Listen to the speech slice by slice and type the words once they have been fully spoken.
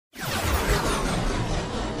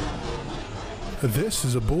This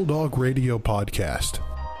is a Bulldog Radio podcast.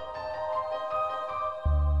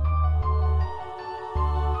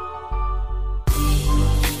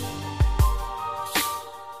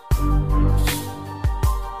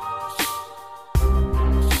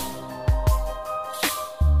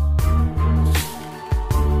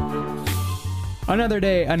 Another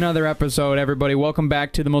day, another episode, everybody. Welcome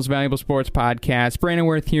back to the Most Valuable Sports Podcast. Brandon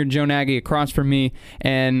Worth here, Joe Nagy across from me.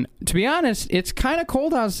 And to be honest, it's kind of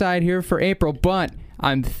cold outside here for April, but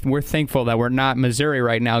we're thankful that we're not Missouri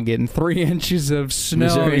right now getting 3 inches of snow,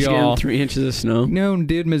 Missouri's y'all. getting 3 inches of snow? No,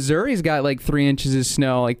 dude, Missouri's got like 3 inches of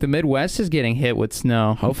snow. Like the Midwest is getting hit with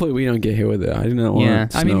snow. Hopefully we don't get hit with it. I do not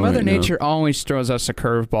want snow. I mean, Mother right Nature now. always throws us a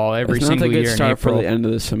curveball every single year in April. It's not a good start for the end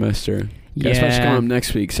of the semester. Yeah. Especially coming up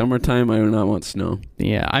next week. Summertime, I do not want snow.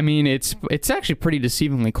 Yeah, I mean, it's actually pretty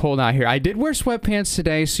deceivingly cold out here. I did wear sweatpants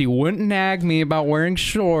today, so you wouldn't nag me about wearing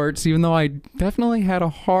shorts, even though I definitely had a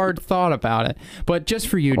hard thought about it. But just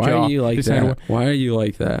for you, Joe. Why are you like that? Why are you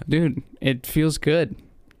like that? Dude, it feels good.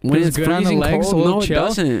 When it's good on the freezing legs, cold, a little no, chill. it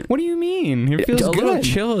doesn't. What do you mean? It feels a good. little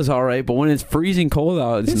chill is all right, but when it's freezing cold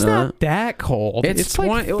out, it's not that cold. It's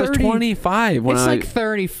like 30, it was 25. It's like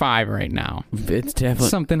 35 right now. It's definitely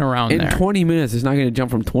something around there. In 20 minutes, it's not going to jump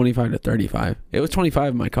from 25 to 35. It was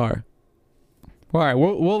 25 in my car. All right,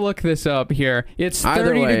 we'll look this up here. It's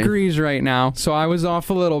 30 degrees right now, so I was off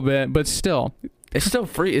a little bit, but still. It's still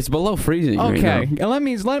free. It's below freezing. Okay, right now. let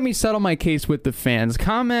me settle my case with the fans.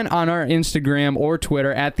 Comment on our Instagram or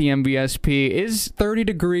Twitter at the MVSP. Is 30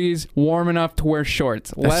 degrees warm enough to wear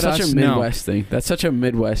shorts? That's such a Midwest thing. That's such a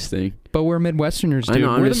Midwest thing. But we're Midwesterners, dude. I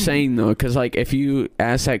know. I'm just saying though, because like if you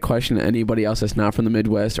ask that question to anybody else that's not from the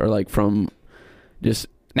Midwest or like from just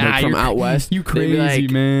from out west, you crazy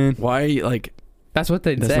like, man. Why are you like? That's what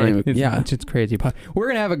they'd say. Yeah. It's crazy. We're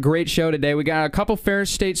going to have a great show today. We got a couple Ferris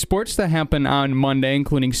State sports that happen on Monday,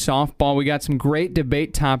 including softball. We got some great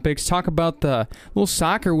debate topics. Talk about the little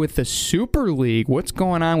soccer with the Super League. What's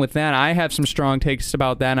going on with that? I have some strong takes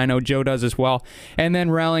about that, and I know Joe does as well. And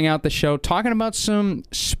then rallying out the show, talking about some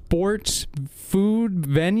sports food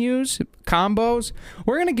venues, combos.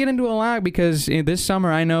 We're going to get into a lot because this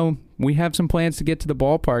summer I know we have some plans to get to the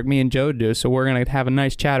ballpark, me and Joe do, so we're going to have a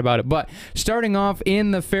nice chat about it. But starting off in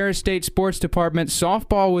the Ferris State Sports Department,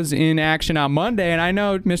 softball was in action on Monday, and I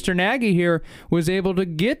know Mr. Nagy here was able to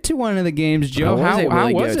get to one of the games. Joe, how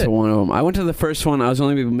was it? To one of them. I went to the first one. I was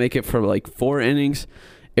only able to make it for like 4 innings.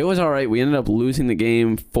 It was all right. We ended up losing the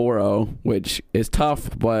game 4-0, which is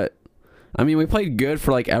tough, but I mean, we played good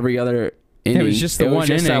for like every other inning. It was just the one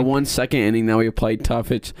inning. That 1 second inning that we played tough.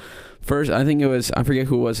 It's first, I think it was, I forget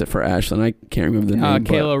who was it for Ashland. I can't remember the name.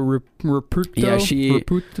 Kayla Raputo. Yeah,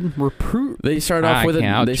 they started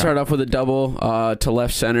off with a double to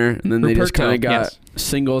left center, and then they just kind of got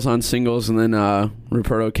singles on singles, and then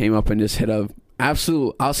Ruperto came up and just hit a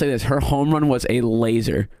absolute, I'll say this, her home run was a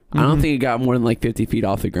laser. Mm-hmm. I don't think it got more than like 50 feet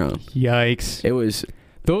off the ground. Yikes. It was,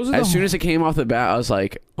 as soon as it came off the bat, I was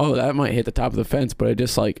like, oh, that might hit the top of the fence, but it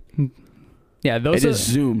just like... Yeah,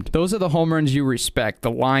 zoomed. Those are the home runs you respect,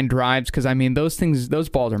 the line drives, because, I mean, those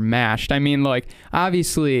balls are mashed. I mean, like,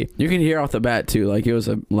 obviously... You can hear off the bat, too. Like, it was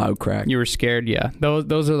a loud crack. You were scared, yeah.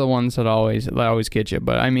 Those are the ones that always get you.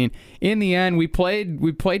 But, I mean, in the end, we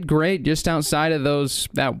played great just outside of those...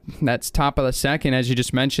 That's top of the second, as you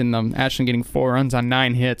just mentioned, them Ashland getting 4 runs on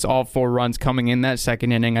 9 hits, all 4 runs coming in that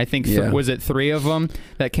second inning. I think, was it 3 of them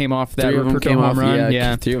that came off that Ruperto home run?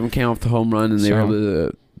 Yeah, 3 of them came off the home run, and they were able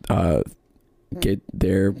to...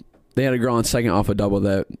 they had a girl on second off a double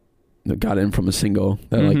that got in from a single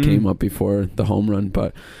that like came up before the home run,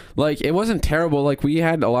 but like it wasn't terrible. Like we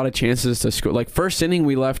had a lot of chances to score. Like first inning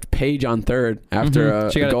we left Paige on third after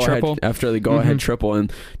the go ahead triple,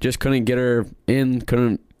 and just couldn't get her in.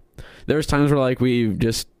 There was times where like I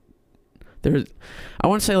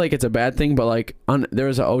wouldn't say like it's a bad thing, but like there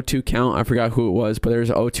was an 0-2 count. I forgot who it was, but there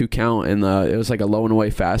was an 0-2 count, and it was like a low and away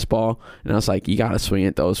fastball, and I was like, you gotta swing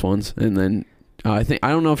at those ones. And then I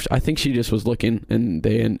think she just was looking, and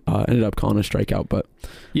they ended up calling a strikeout. But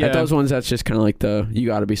at those ones, that's just kind of like you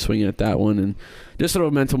got to be swinging at that one, and just little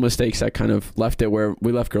mental mistakes that kind of left it where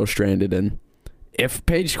we left girls stranded. And if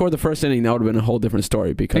Paige scored the first inning, that would have been a whole different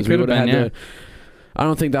story because we would have had to. I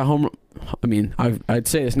don't think that I'd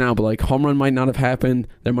say this now, but like home run might not have happened.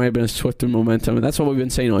 There might have been a swifter momentum, and that's what we've been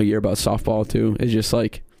saying all year about softball too. Is just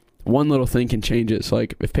like one little thing can change it. So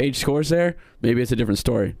like if Paige scores there, maybe it's a different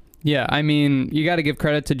story. Yeah, I mean, you got to give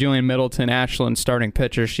credit to Julian Middleton, Ashland's starting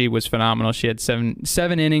pitcher. She was phenomenal. She had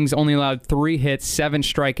seven innings, only allowed 3 hits, 7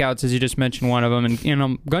 strikeouts, as you just mentioned, one of them, and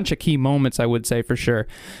a bunch of key moments, I would say, for sure.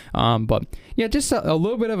 But, yeah, just a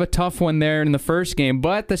little bit of a tough one there in the first game.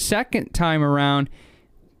 But the second time around,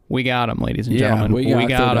 We got them, ladies and gentlemen. We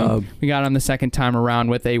got them. We got them the second time around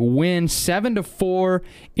with a win, 7-4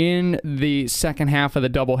 in the second half of the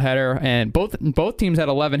doubleheader, and both teams had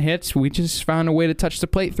 11 hits. We just found a way to touch the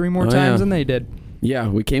plate 3 more times than they did. Yeah,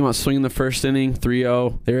 we came out swinging the first inning,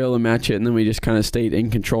 3-0. They were able to match it, and then we just kind of stayed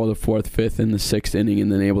in control of the 4th, 5th, and the 6th inning,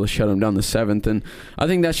 and then able to shut them down the 7th. And I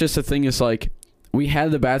think that's just the thing is, like, we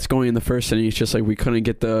had the bats going in the first inning. It's just like we couldn't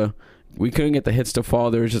get the hits to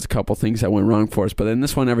fall. There was just a couple things that went wrong for us. But in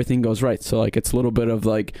this one, everything goes right. So, like, it's a little bit of,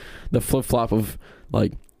 like, the flip-flop of,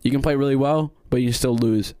 like, you can play really well, but you still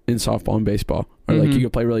lose in softball and baseball. Or, like, you can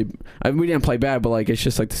play really... we didn't play bad, but, like, it's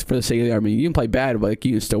just, like, for the sake of the argument, you can play bad, but, like,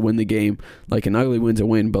 you can still win the game. Like, an ugly win's a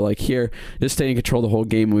win. But, like, here, just stay in control the whole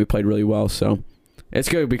game, and we played really well. So, it's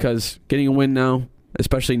good because getting a win now,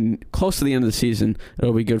 especially close to the end of the season,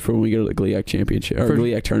 it'll be good for when we go to the GLIAC championship, or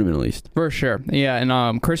GLIAC tournament at least. For sure. Yeah,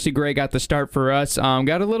 and Kirsty Gray got the start for us.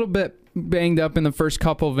 Got a little bit banged up in the first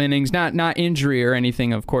couple of innings. Not injury or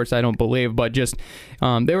anything, of course, I don't believe, but just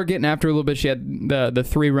they were getting after her a little bit. She had the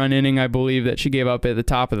 3-run inning, I believe, that she gave up at the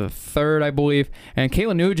top of the 3rd, I believe. And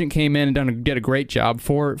Kayla Nugent came in and did a great job.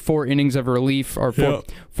 Four innings of relief, or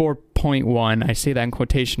 4.1. I say that in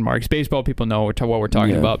quotation marks. Baseball people know what we're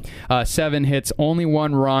talking about. 7 hits, only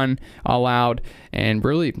 1 run allowed, and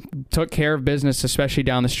really took care of business, especially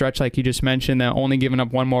down the stretch, like you just mentioned, only giving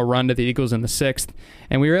up 1 more run to the Eagles in the 6th.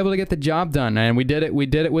 And we were able to get the job done, and we did it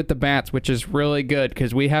with the bats, which is really good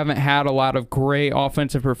because we haven't had a lot of great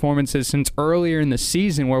offensive performances since earlier in the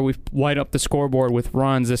season where we light up the scoreboard with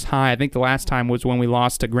runs this high. I think the last time was when we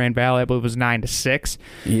lost to Grand Valley. I believe it was 9-6.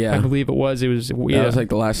 Yeah, I believe it was. That was like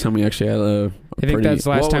the last time we actually had a I think that's the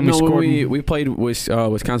last time we scored. We played with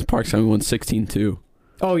Wisconsin Park, and we won 16-2.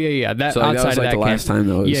 Oh, yeah. That, so outside that was like of that the last time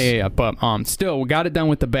that was... Yeah. But still, we got it done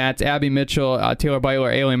with the bats. Abby Mitchell, Taylor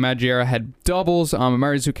Byler, Aileen Maggiera had doubles.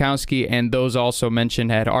 Mary Zukowski, and those also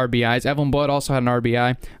mentioned, had RBIs. Evelyn Blood also had an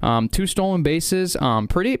RBI. 2 stolen bases.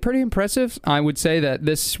 Pretty impressive. I would say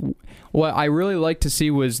that what I really liked to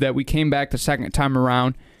see was that we came back the second time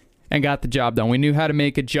around and got the job done. We knew how to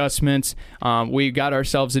make adjustments. We got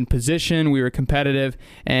ourselves in position. We were competitive,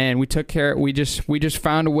 and we took care. We just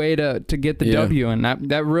found a way to get the W, and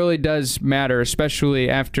that really does matter, especially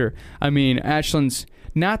after. I mean, Ashland's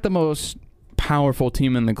not the most powerful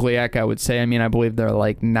team in the GLIAC, I would say. I mean, I believe they're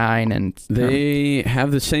like 9 and... They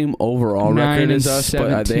have the same overall record as us,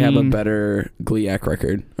 17. But they have a better GLIAC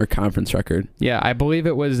record or conference record. Yeah, I believe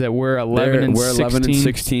it was that we're 11 and 16. We're 11 and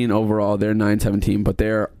 16 overall. They're 9-17, but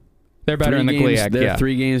they're better in the GLIAC. They're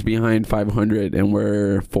 3 games behind 500, and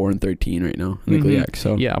we're 4-13 right now in the GLIAC.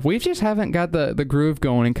 So yeah, we just haven't got the groove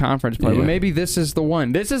going in conference play. But maybe this is the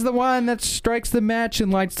one. This is the one that strikes the match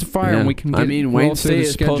and lights the fire, and we can. Wayne State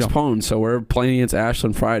is postponed, so we're playing against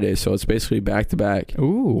Ashland Friday. So it's basically back to back.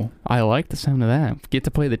 Ooh, I like the sound of that. Get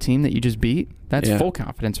to play the team that you just beat. That's full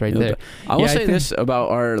confidence right there. I will say this about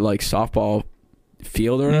our softball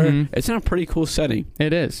field order. It's in a pretty cool setting.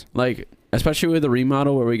 It is especially with the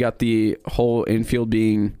remodel where we got the whole infield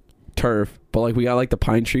being turf, but we got the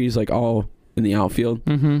pine trees all in the outfield.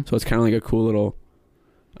 So it's kind of like a cool little,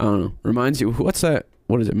 I don't know, reminds you, what's that?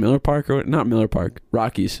 What is it? Miller Park or not Miller Park?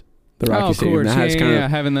 Rockies. The Rocky Stadium. That has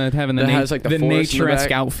having the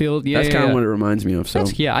nature-esque outfield. Yeah, that's kind of what it reminds me of. So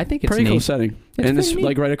I think it's pretty cool setting. And it's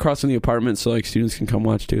right across from the apartment, so students can come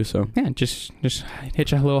watch too. So yeah, just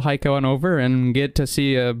hitch a little hike on over and get to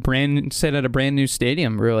see sit at a brand new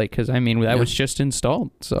stadium, really, because that was just installed.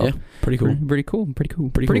 So yeah, pretty cool. Pretty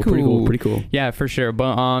cool. Yeah, for sure.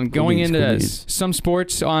 But going into some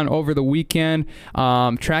sports over the weekend,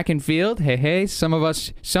 track and field. Hey, some of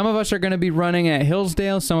us are going to be running at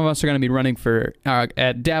Hillsdale. Some of us are going to be running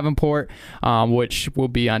at Davenport, which will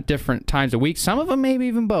be on different times a week. Some of them maybe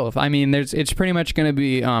even both. I mean, it's pretty much going to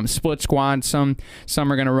be split squad. Some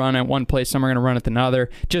are going to run at one place, some are going to run at another,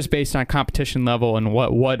 just based on competition level and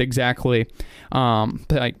what exactly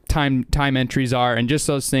time entries are and just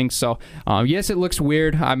those things. So yes, it looks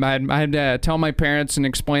weird. I had to tell my parents and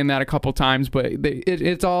explain that a couple times, but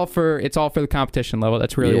it's all for the competition level.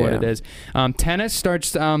 That's really what it is. Tennis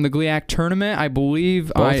starts the GLIAC tournament, I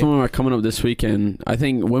believe. Both of them are coming up this weekend. I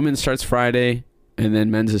think women's starts Friday, and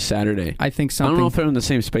then men's is Saturday. I think something. I don't know if they're in the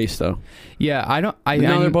same space though. Yeah, I don't.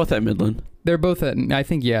 No, they're both at Midland. They're both at. I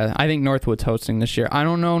think Northwood's hosting this year. I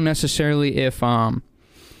don't know necessarily if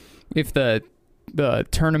the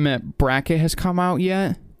tournament bracket has come out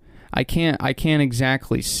yet. I can't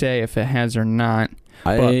exactly say if it has or not.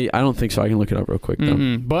 I don't think so. I can look it up real quick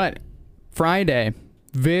though. But Friday,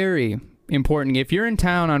 very important. If you're in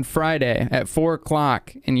town on Friday at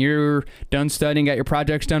 4:00 and you're done studying, got your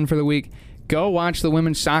projects done for the week, go watch the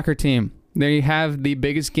women's soccer team. They have the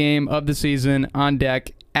biggest game of the season on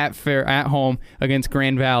deck at home against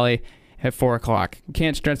Grand Valley at 4 o'clock.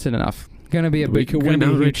 Can't stress it enough. Going to be a big, going to be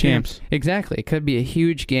a huge game. Exactly, it could be a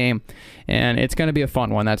huge game, and it's going to be a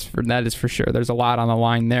fun one. That is for sure. There's a lot on the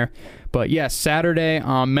line there, but yes, Saturday,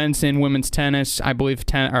 men's and women's tennis. I believe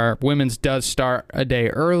women's does start a day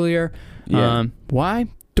earlier. Yeah. Why?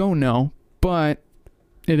 Don't know, but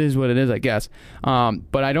it is what it is, I guess.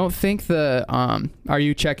 But I don't think are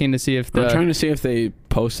you checking to see if I'm trying to see if they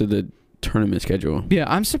posted the tournament schedule. Yeah,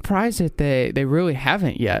 I'm surprised that they really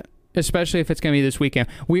haven't yet. Especially if it's going to be this weekend.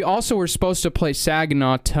 We also were supposed to play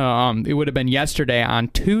Saginaw. It would have been yesterday on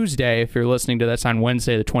Tuesday, if you're listening to this on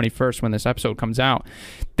Wednesday the 21st when this episode comes out.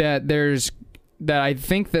 That I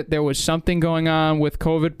think that there was something going on with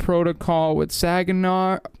COVID protocol with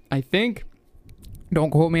Saginaw. I think. Don't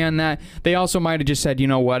quote me on that. They also might have just said, you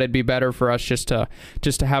know what, it'd be better for us just to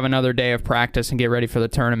have another day of practice and get ready for the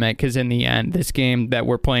tournament, because in the end, this game that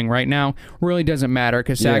we're playing right now really doesn't matter,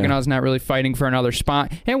 because Saginaw's not really fighting for another spot,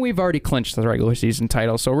 and we've already clinched the regular season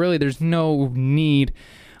title, so really there's no need.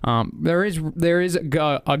 There is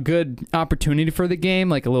a good opportunity for the game,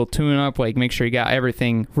 like a little tune-up, like make sure you got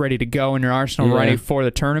everything ready to go in your arsenal ready for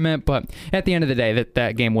the tournament, but at the end of the day,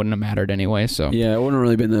 that game wouldn't have mattered anyway. So yeah, it wouldn't have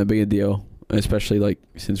really been that big a deal. Especially like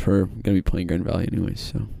since we're gonna be playing Grand Valley anyways,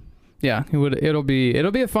 so yeah, it'll be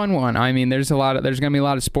a fun one. I mean, there's gonna be a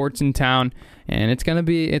lot of sports in town, and it's gonna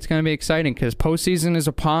be exciting because postseason is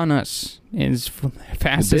upon us. As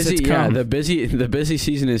fast as it's come. Yeah, the busy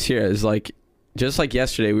season is here. Is like just like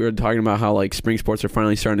yesterday we were talking about how like spring sports are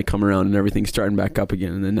finally starting to come around and everything's starting back up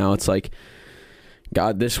again, and then now it's like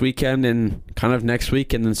this weekend and kind of next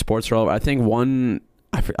week, and then sports are all. I think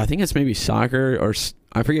it's maybe soccer or.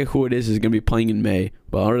 I forget who it is going to be playing in May,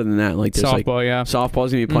 but other than that, like there's softball,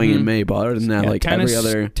 softball's going to be playing in May, but other than that, like tennis, every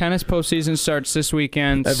other tennis postseason starts this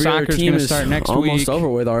weekend. Every Soccer's going to start next week. Almost over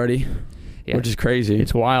with already, which is crazy.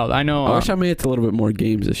 It's wild. I know. I wish I made it a little bit more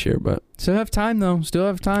games this year, but still have time though. Still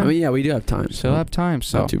have time. I mean, yeah, we do have time. Still have time.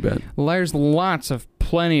 So not too bad. There's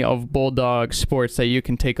plenty of Bulldog sports that you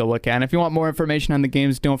can take a look at. And if you want more information on the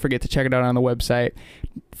games, don't forget to check it out on the website,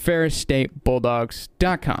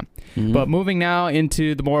 ferrisstatebulldogs.com. Mm-hmm. But moving now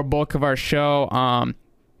into the more bulk of our show,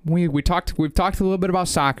 we've talked a little bit about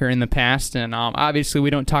soccer in the past, and obviously we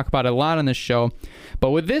don't talk about it a lot on this show.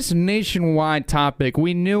 But with this nationwide topic,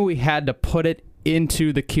 we knew we had to put it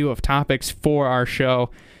into the queue of topics for our show.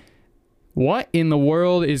 What in the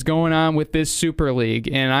world is going on with this Super League?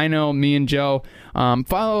 And I know me and Joe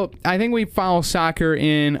I think we follow soccer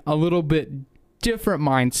in a little bit different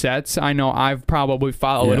mindsets. I know I've probably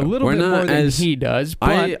followed it a little bit more than he does.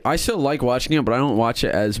 But I still like watching it, but I don't watch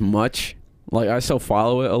it as much. Like, I still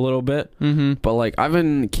follow it a little bit. Mm-hmm. But, like, I've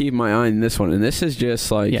been keeping my eye on this one. And this is just,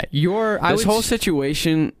 like... Yeah, this whole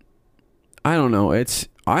situation, I don't know. I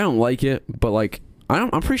don't like it, but, like, I'm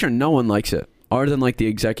pretty sure no one likes it. Other than like the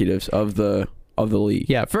executives of the league.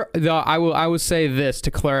 Yeah, I will say this to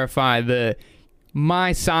clarify: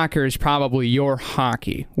 my soccer is probably your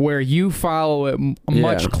hockey, where you follow it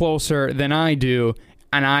much closer than I do,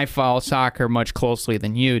 and I follow soccer much closely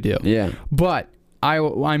than you do. Yeah, but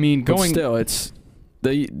I mean, but still,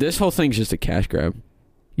 this whole thing's just a cash grab.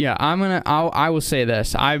 Yeah, I will say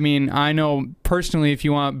this. I mean, I know personally, if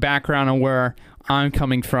you want background on where I'm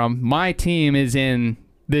coming from, my team was in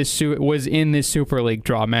this Super League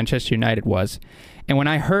draw. Manchester United was. And when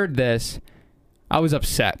I heard this, I was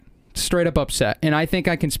upset. Straight up upset. And I think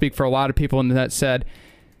I can speak for a lot of people that said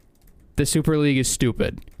the Super League is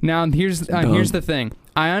stupid. Now, here's the thing.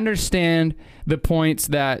 I understand the points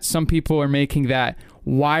that some people are making that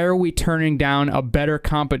why are we turning down a better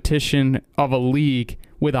competition of a league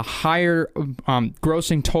with a higher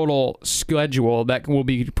grossing total schedule that will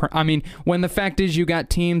be... I mean, when the fact is you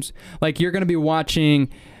got teams, like you're going to be watching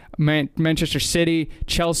Manchester City,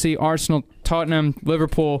 Chelsea, Arsenal, Tottenham,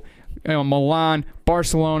 Liverpool, Milan,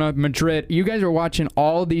 Barcelona, Madrid. You guys are watching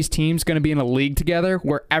all these teams going to be in a league together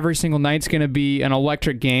where every single night's going to be an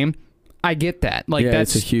electric game. I get that. Like,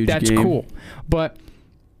 it's a huge game. That's cool. But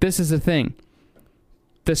this is the thing.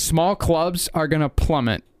 The small clubs are going to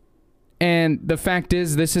plummet. And the fact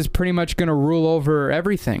is, this is pretty much going to rule over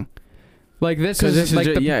everything. Like,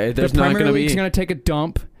 the Premier League's going to take a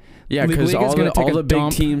dump. Yeah, because all the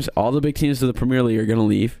big teams of the Premier League are going to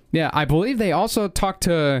leave. Yeah, I believe they also talked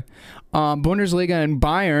to Bundesliga and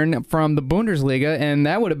Bayern from the Bundesliga, and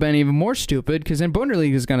that would have been even more stupid because then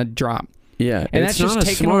Bundesliga is going to drop. Yeah, and that's just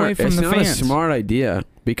taken away from the fans. It's not a smart idea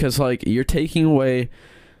because, like, you're taking away.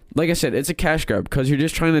 Like I said, it's a cash grab because you're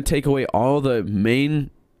just trying to take away all the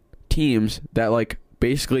main teams that, like,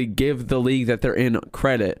 basically give the league that they're in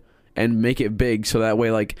credit and make it big so that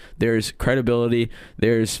way, like, there's credibility,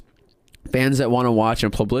 there's fans that want to watch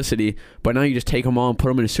and publicity, but now you just take them all and put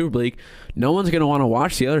them in a Super League. No one's going to want to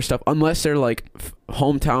watch the other stuff unless they're like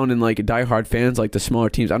hometown and like diehard fans, like the smaller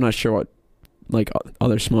teams. I'm not sure what like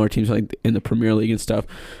other smaller teams like in the Premier League and stuff,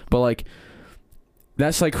 but like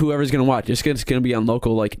that's like whoever's going to watch. It's going to be on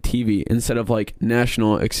local like TV instead of like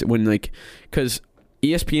national when like, because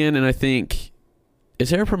ESPN and I think, is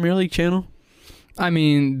there a Premier League channel? I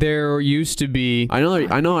mean, there used to be. I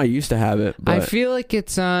know. I used to have it. But I feel like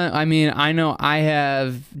it's on. I mean, I know I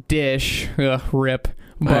have Dish. Rip.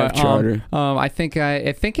 But I have Charter. I think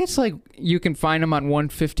it's like you can find them on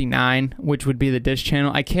 159, which would be the Dish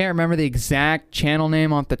channel. I can't remember the exact channel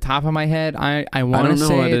name off the top of my head. I want to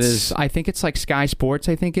say what it's. It is. I think it's like Sky Sports.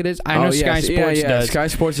 I think it is. I know Sky yes. Sports does. Sky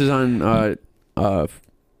Sports is on.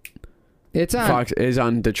 It's on Fox is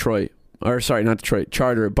on Detroit. Or sorry, not Detroit,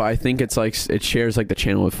 Charter, but I think it's like it shares like the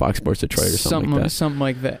channel with Fox Sports Detroit or something like that. Something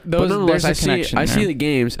like that. But nonetheless, I see there. the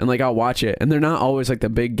games and like I'll watch it, and they're not always like the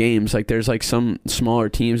big games. Like there's like some smaller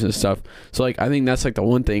teams and stuff. So like I think that's like the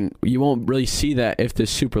one thing you won't really see that if the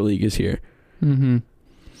Super League is here. Mm-hmm.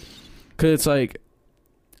 Because it's like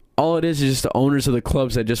all it is just the owners of the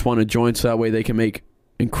clubs that just want to join, so that way they can make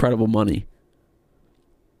incredible money.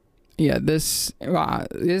 Yeah, this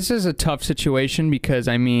is a tough situation because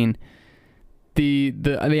I mean.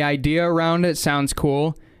 The idea around it sounds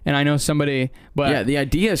cool, and I know somebody, but yeah, the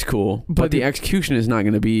idea is cool, but the execution is not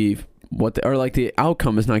going to be the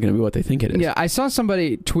outcome is not going to be what they think it is. Yeah, I saw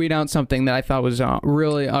somebody tweet out something that I thought was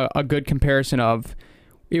really a good comparison of.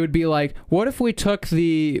 It would be like, what if we took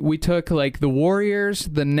like the Warriors,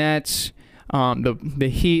 the Nets, the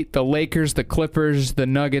Heat, the Lakers, the Clippers, the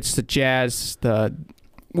Nuggets, the Jazz,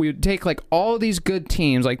 we would take like all these good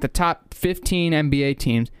teams, like the top 15 NBA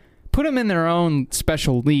teams. Put them in their own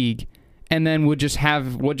special league, and then we'll just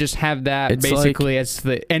have that it's basically like, as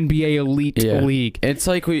the NBA elite league. It's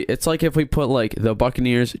like if we put like the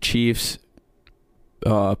Buccaneers, Chiefs,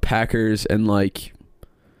 Packers, and like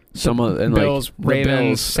some other and Bills, like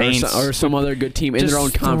Ravens, Saints, or some other good team in their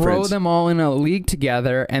own conference. Throw them all in a league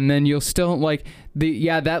together, and then you'll still like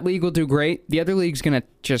that league will do great. The other league's gonna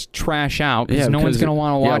just trash out because no one's gonna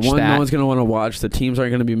want to watch that. No one's gonna want to watch. The teams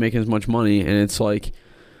aren't gonna be making as much money, and it's like.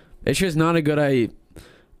 It's just not a good idea.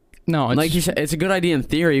 No, like you said, it's a good idea in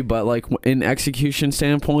theory, but like in execution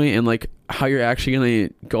standpoint and like how you're actually gonna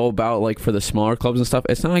go about like for the smaller clubs and stuff,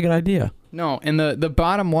 it's not a good idea. No, and the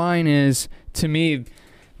bottom line is, to me,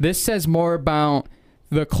 this says more about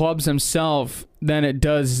the clubs themselves than it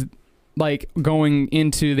does like going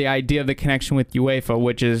into the idea of the connection with UEFA,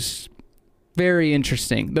 which is very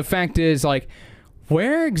interesting. The fact is, like,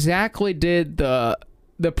 where exactly did the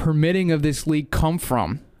permitting of this league come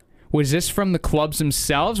from? Was this from the clubs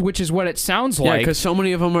themselves, which is what it sounds like? Yeah, because so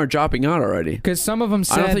many of them are dropping out already. Because some of them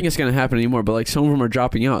said... I don't think it's going to happen anymore, but like some of them are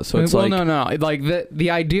dropping out. So it's no. Like the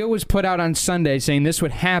idea was put out on Sunday saying this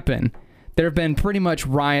would happen. There have been pretty much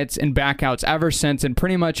riots and backouts ever since, and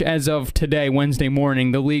pretty much as of today, Wednesday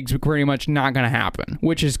morning, the league's pretty much not going to happen,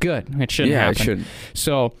 which is good. It shouldn't happen. Yeah, it shouldn't.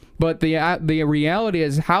 So, but the reality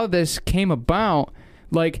is how this came about,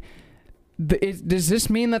 like... does this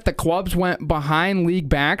mean that the clubs went behind league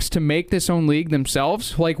backs to make this own league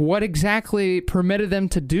themselves? Like, what exactly permitted them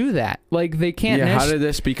to do that? Like, they can't... Yeah, how did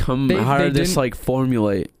this become... how did this, like,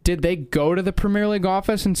 formulate? Did they go to the Premier League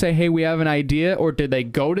office and say, hey, we have an idea? Or did they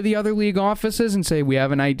go to the other league offices and say, we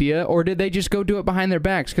have an idea? Or did they just go do it behind their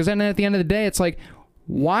backs? Because then at the end of the day, it's like...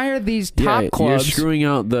 Why are these top clubs...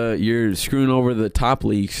 You're screwing over the top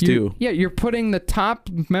leagues, too. Yeah, you're putting the top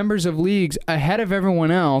members of leagues ahead of everyone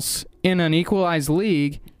else in an equalized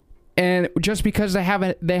league, and just because they have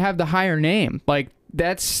the higher name. Like,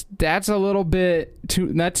 that's a little bit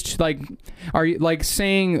too... That's like... Are you like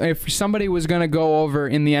saying if somebody was going to go over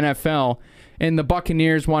in the NFL and the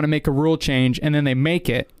Buccaneers want to make a rule change and then they make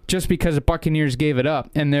it just because the Buccaneers gave it up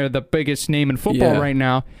and they're the biggest name in football right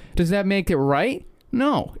now, does that make it right?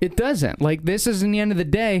 No, it doesn't. Like, this is, in the end of the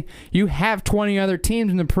day, you have 20 other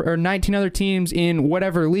teams or 19 other teams in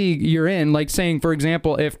whatever league you're in. Like, saying, for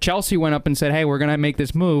example, if Chelsea went up and said, hey, we're going to make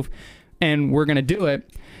this move and we're going to do it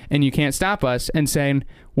and you can't stop us, and saying,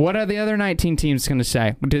 what are the other 19 teams going to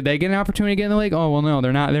say? Did they get an opportunity to get in the league? Oh, well, no,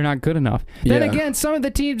 they're not good enough. Yeah. Then again, some of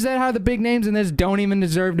the teams that have the big names in this don't even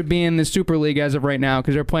deserve to be in the Super League as of right now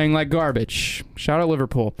because they're playing like garbage. Shout out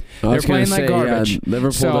Liverpool. They're playing like garbage. Yeah,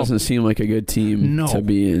 Liverpool doesn't seem like a good team to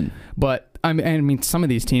be in. But I mean, some of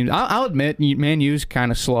these teams, I'll admit, Man U's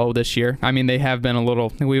kind of slow this year. I mean, they have been a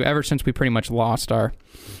little. Ever since we pretty much lost our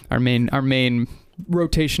main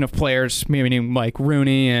rotation of players, meaning like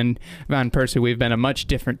Rooney and Van Persie, we've been a much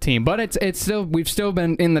different team. But it's still, we've still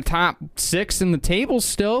been in the top 6 in the table.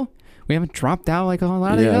 Still, we haven't dropped out like a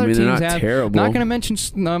lot of the other teams they're not have. terrible. Not going to mention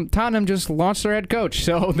Tottenham just launched their head coach,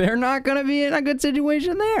 so they're not going to be in a good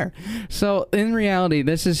situation there. So in reality,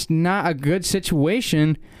 this is not a good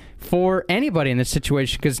situation for anybody in this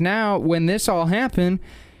situation, because now when this all happened,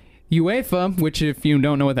 UEFA, which if you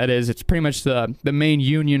don't know what that is, it's pretty much the main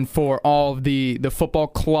union for all of the football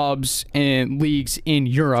clubs and leagues in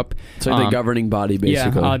Europe. It's like the governing body,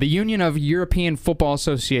 basically. Yeah, the Union of European Football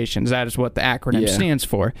Associations. That is what the acronym stands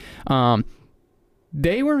for.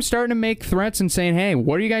 They were starting to make threats and saying, hey,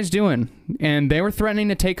 what are you guys doing? And they were threatening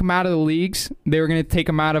to take them out of the leagues. They were going to take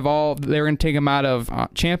them out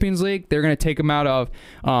of Champions League. They're going to take them out of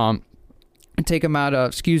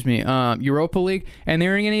Europa League, and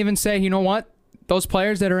they're going to even say, you know what? Those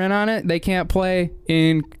players that are in on it, they can't play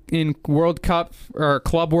in World Cup or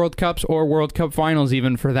Club World Cups or World Cup finals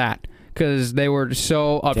even for that, because they were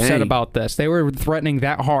so upset about this. They were threatening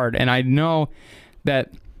that hard, and I know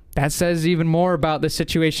that says even more about the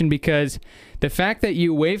situation, because the fact that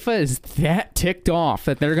UEFA is that ticked off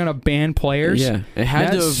that they're going to ban players, it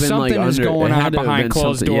had to have been something like is going on behind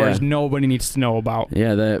closed doors. Yeah. Nobody needs to know about.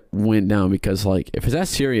 Yeah, that went down because like if it's that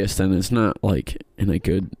serious, then it's not like in a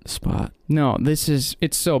good spot. No,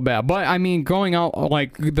 it's so bad. But I mean, going out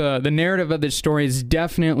like the narrative of this story is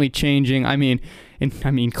definitely changing. I mean,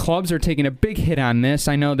 clubs are taking a big hit on this.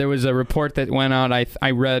 I know there was a report that went out.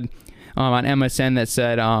 I read on MSN that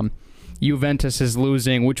said Juventus is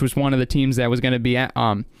losing, which was one of the teams that was going to be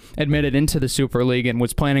admitted into the Super League and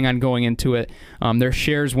was planning on going into it. Their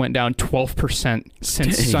shares went down 12%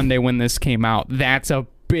 since Sunday when this came out. That's a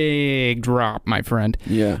big drop, my friend.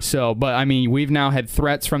 Yeah. So, but I mean, we've now had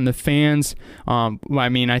threats from the fans.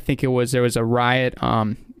 I think there was a riot.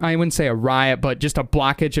 I wouldn't say a riot, but just a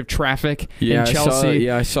blockage of traffic in Chelsea.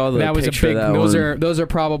 I saw the that was picture a big. of that Those are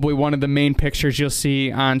probably one of the main pictures you'll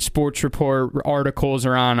see on Sports Report articles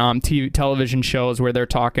or on television shows where they're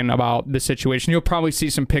talking about the situation. You'll probably see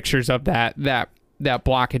some pictures of that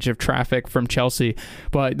blockage of traffic from Chelsea.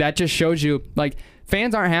 But that just shows you, like,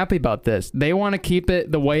 fans aren't happy about this. They want to keep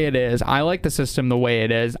it the way it is. I like the system the way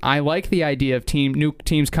it is. I like the idea of new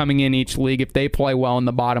teams coming in each league if they play well in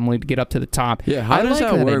the bottom league to get up to the top. Yeah, how does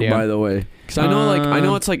that work, by the way? Because I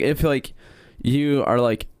know it's like if like you are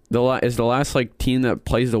like the last like team that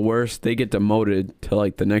plays the worst, they get demoted to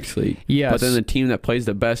like the next league. Yes. But then the team that plays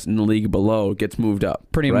the best in the league below gets moved up.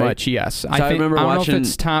 Pretty right? much, yes. I remember I don't watching. know if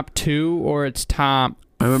it's top 2 or it's top.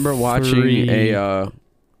 I remember watching 3. a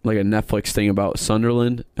Netflix thing about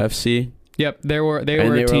Sunderland FC. Yep, they were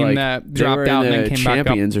a team that dropped out and then came back up.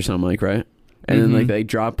 Champions or something, like, right? And then like they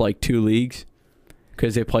dropped like 2 leagues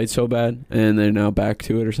because they played so bad, and they're now back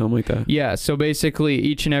to it or something like that. Yeah, so basically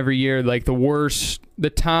each and every year, like the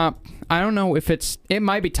top, I don't know if it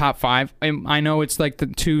might be top 5. I know it's like the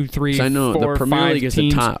 2, 3, 4, 5 I know the Premier League is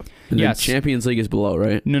teams. the top. And yes. The Champions League is below,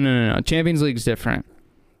 right? No. Champions League's different.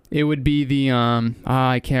 It would be the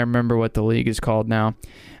I can't remember what the league is called now.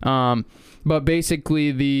 But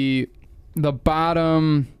basically the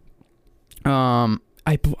bottom oh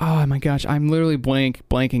my gosh, I'm literally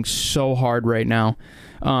blanking so hard right now.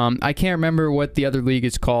 I can't remember what the other league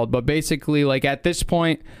is called, but basically, like, at this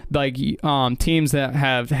point, like, teams that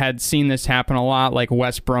have had seen this happen a lot, like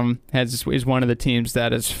West Brom is one of the teams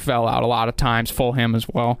that has fell out a lot of times. Fulham as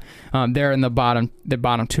well. They're in the bottom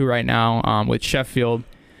 2 right now, with Sheffield.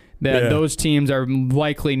 Those teams are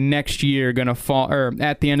likely next year going to fall, or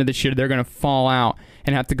at the end of this year, they're going to fall out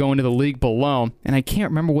and have to go into the league below. And I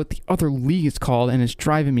can't remember what the other league is called, and it's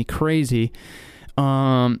driving me crazy.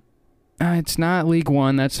 It's not League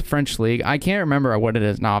One, that's the French league. I can't remember what it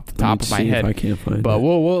is now off the top of my head. If I can't find but it.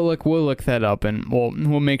 we'll look that up, and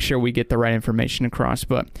we'll make sure we get the right information across.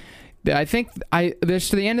 But I think this,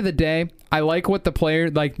 to the end of the day, I like what the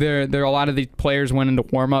player, like, there are a lot of these players went into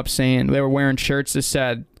warm up saying they were wearing shirts that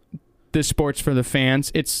said, "This sport's for the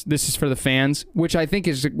fans. This is for the fans," which I think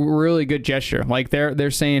is a really good gesture. Like,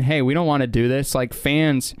 they're saying, hey, we don't want to do this. Like,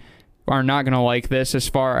 fans are not going to like this, as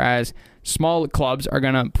far as small clubs are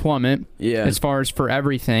going to plummet. Yeah. As far as for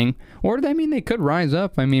everything. Or they could rise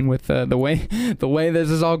up. I mean, with the way this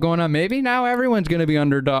is all going on, maybe now everyone's going to be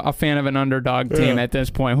a fan of an underdog team at this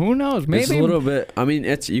point. Who knows? Maybe it's a little bit. I mean,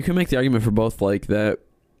 you can make the argument for both, like, that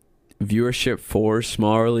viewership for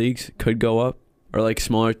smaller leagues could go up. Or, like,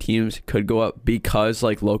 smaller teams could go up because,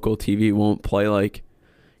 like, local TV won't play, like...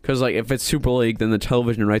 Because, like, if it's Super League, then the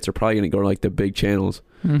television rights are probably going to go to, like, the big channels.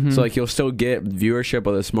 Mm-hmm. So, like, you'll still get viewership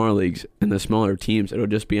of the smaller leagues and the smaller teams. It'll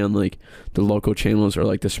just be on, like, the local channels or,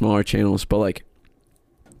 like, the smaller channels. But, like,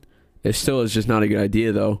 it still is just not a good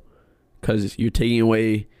idea, though. Because you're taking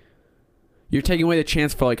away the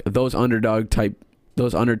chance for, like, those underdog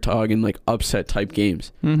those underdog and like upset type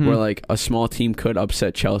games where like a small team could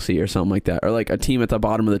upset Chelsea or something like that, or like a team at the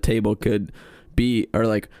bottom of the table could be, or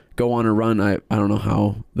like go on a run. I don't know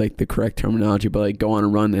how like the correct terminology, but like go on a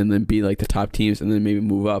run and then be like the top teams and then maybe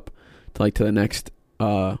move up to the next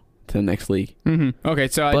league. Okay,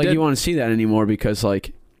 so but you want to see that anymore because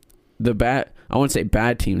like I wouldn't say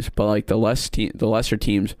bad teams, but like the lesser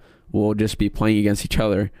teams will just be playing against each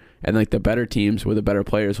other, and like the better teams with the better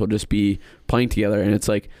players will just be playing together, and it's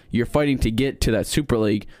like you're fighting to get to that Super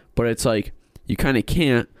League, but it's like you kind of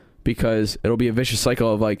can't because it'll be a vicious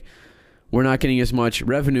cycle of like we're not getting as much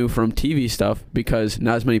revenue from TV stuff because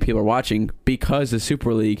not as many people are watching because the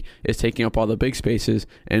Super League is taking up all the big spaces,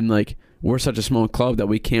 and like we're such a small club that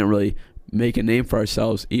we can't really make a name for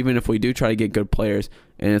ourselves even if we do try to get good players,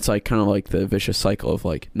 and it's like kind of like the vicious cycle of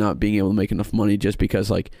like not being able to make enough money just because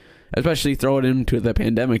like, especially throw it into the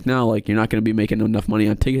pandemic now, like you're not going to be making enough money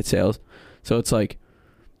on ticket sales, so it's like,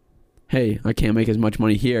 hey, I can't make as much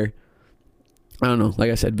money here. I don't know,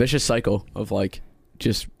 like I said, vicious cycle of like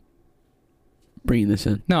just bringing this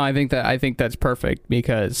in. No, I think that's perfect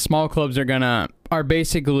because small clubs are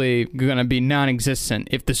basically gonna be non-existent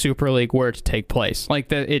if the Super League were to take place.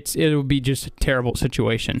 Like it would be just a terrible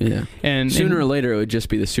situation. Yeah, and sooner or later it would just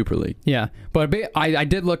be the Super League. Yeah, but I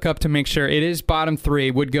did look up to make sure it is bottom 3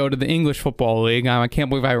 would go to the English Football League. I can't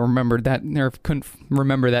believe I remembered that or couldn't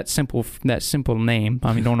remember that simple name.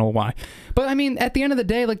 I mean, don't know why. But I mean, at the end of the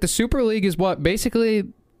day, like the Super League is what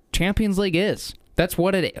basically Champions League is. That's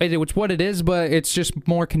what it's what it is, but it's just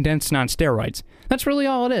more condensed on steroids. That's really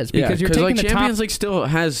all it is because you're taking like the Champions League still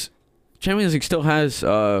has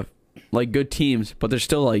like good teams, but there's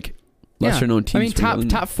still like lesser known teams. I mean,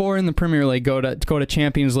 top 4 in the Premier League go to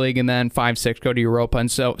Champions League, and then 5, 6 go to Europa,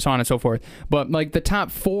 and so on and so forth. But like the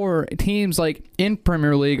top 4 teams like in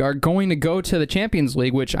Premier League are going to go to the Champions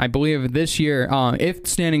League, which I believe this year, if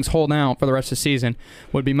standings hold out for the rest of the season,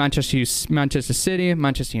 would be Manchester City,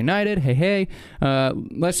 Manchester United,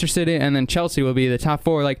 Leicester City, and then Chelsea will be the top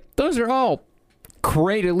 4. Like those are all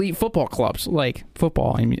great elite football clubs, like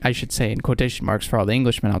football. I mean, I should say in quotation marks for all the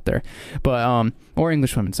Englishmen out there, but or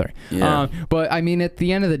Englishwomen, sorry. Yeah. But I mean, at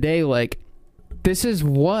the end of the day, like this is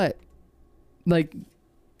what like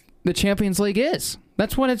the Champions League is.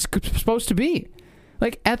 That's what it's supposed to be.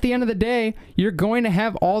 Like at the end of the day, you're going to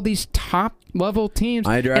have all these top level teams.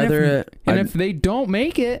 If they don't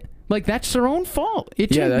make it, like that's their own fault.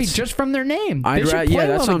 It shouldn't be just from their name. That's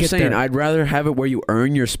what I'm saying. I'd rather have it where you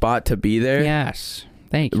earn your spot to be there. Yes,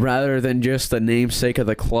 thank you. Rather than just the namesake of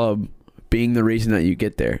the club being the reason that you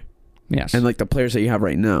get there. Yes, and like the players that you have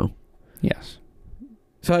right now. Yes.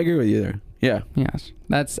 So I agree with you there. Yeah. Yes.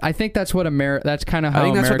 I think that's what that's kind of how I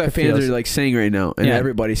think that's America what the fans feels. are like saying right now, and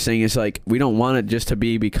everybody's saying it's like we don't want it just to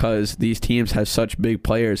be because these teams have such big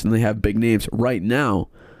players and they have big names right now.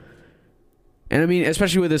 And I mean,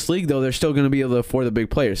 especially with this league, though, they're still going to be able to afford the big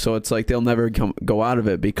players. So it's like they'll never go out of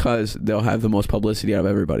it because they'll have the most publicity out of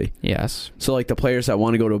everybody. Yes. So like the players that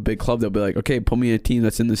want to go to a big club, they'll be like, okay, put me in a team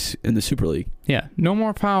that's in the Super League. Yeah. No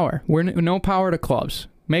more power. No power to clubs.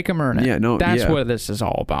 Make them earn it. Yeah. No. That's what this is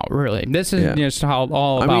all about. Really. This is just all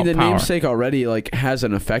about. I mean, the power. namesake already like has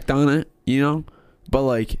an effect on it, you know. But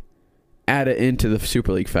like, add it into the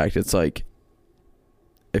Super League fact. It's like,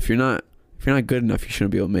 if you're not good enough, you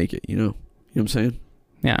shouldn't be able to make it. You know. You know what I'm saying?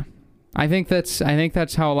 Yeah. I think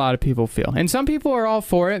that's how a lot of people feel. And some people are all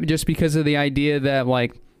for it just because of the idea that,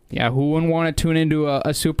 like, yeah, who wouldn't want to tune into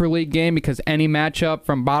a Super League game because any matchup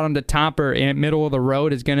from bottom to top or in middle of the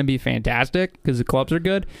road is going to be fantastic because the clubs are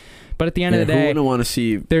good. But at the end of the day, who wouldn't want to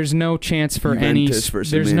see there's no chance for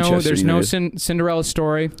there's no Cinderella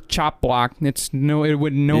story, chop block. It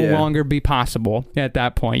would no longer be possible at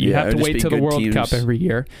that point. You have to wait till the World Cup every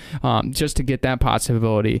year just to get that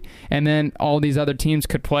possibility. And then all these other teams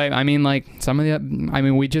could play. I mean, like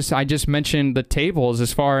I just mentioned the tables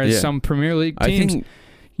as far as some Premier League teams.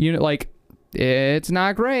 It's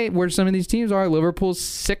not great where some of these teams are. Liverpool's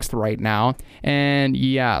 6th right now. And,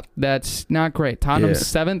 yeah, that's not great. Tottenham's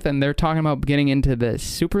 7th, and they're talking about getting into the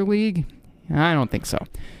Super League. I don't think so.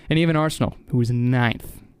 And even Arsenal, who's 9th.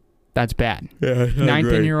 That's bad. Yeah,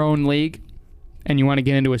 9th in your own league, and you want to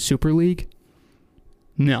get into a Super League?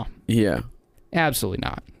 No. Yeah. Absolutely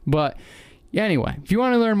not. But anyway, if you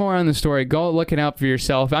want to learn more on the story, go look it up for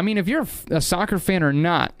yourself. I mean, if you're a soccer fan or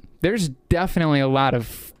not, there's definitely a lot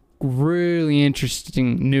of really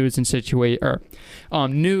interesting news and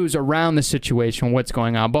news around the situation, what's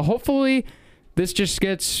going on. But hopefully this just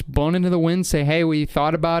gets blown into the wind. Say, hey, we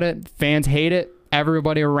thought about it. Fans hate it.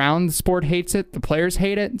 Everybody around the sport hates it. The players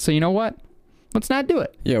hate it. So you know what? Let's not do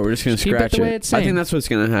it. Yeah, we're just going to scratch it. I think that's what's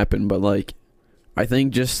going to happen. But like, I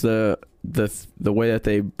think just the the way that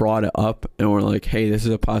they brought it up and were like, hey, this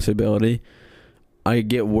is a possibility, I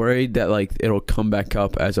get worried that like it'll come back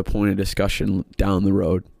up as a point of discussion down the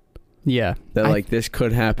road. Yeah. That like this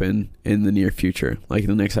could happen in the near future, like in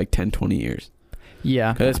the next like 10, 20 years.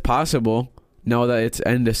 Yeah. Because it's possible now that it's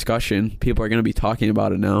in discussion, people are going to be talking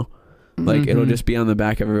about it now. Like it'll just be on the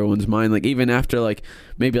back of everyone's mind. Like even after like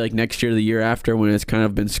maybe like next year, the year after, when it's kind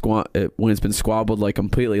of been when it's been squabbled like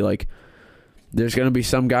completely, like there's going to be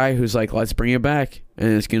some guy who's like, let's bring it back.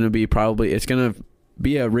 And it's going to be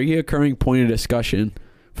a reoccurring point of discussion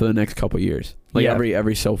for the next couple of years. Like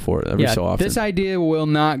every so often. This idea will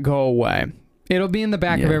not go away. It'll be in the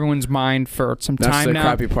back of everyone's mind for some time now. That's the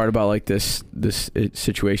crappy part about like this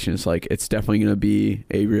situation is like it's definitely going to be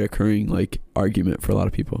a reoccurring like argument for a lot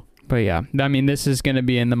of people. But yeah, I mean, this is going to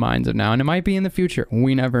be in the minds of now, and it might be in the future.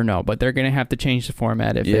 We never know, but they're going to have to change the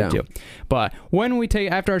format if they do. But when we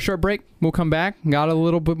after our short break, we'll come back. Got a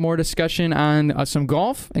little bit more discussion on some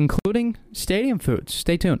golf, including stadium foods.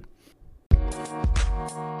 Stay tuned.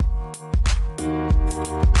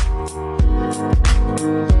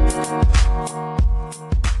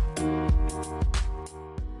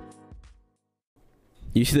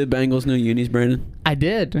 You see the Bengals' new unis, Brandon? I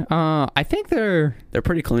did. I think they're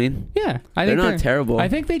pretty clean. Yeah, they're not terrible. I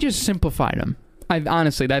think they just simplified them.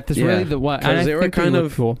 Honestly, that's really the what. Because they were kind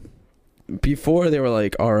of cool. Before they were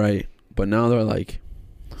like all right, but now they're like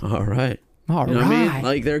all right. All you know right. what I mean?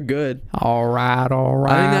 Like they're good. All right.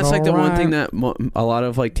 I think that's like the one thing that a lot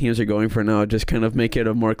of like teams are going for now, just kind of make it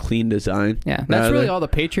a more clean design. Yeah, that's really all the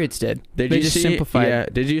Patriots did. They just simplified. Yeah.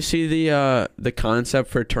 Did you see the concept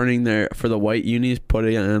for turning for the white unis,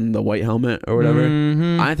 putting on the white helmet or whatever?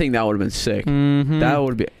 Mm-hmm. I think that would have been sick. Mm-hmm. That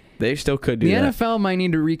would be. They still could do that. The NFL might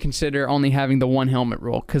need to reconsider only having the one helmet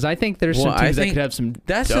rule, because I think there's some teams that could have some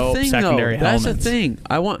that's dope the thing, secondary helmets. That's the thing.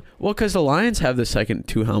 Because the Lions have the second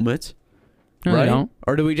two helmets. No, right? They don't.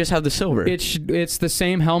 Or do we just have the silver? It's the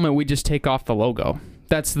same helmet. We just take off the logo.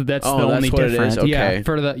 That's the only difference. Okay.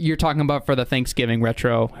 Yeah, you're talking about for the Thanksgiving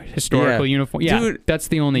retro historical uniform. Yeah, dude, that's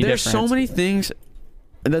the only difference. There's so many things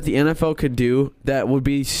that the NFL could do that would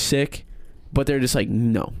be sick, but they're just like,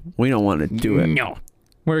 no, we don't want to do it. No,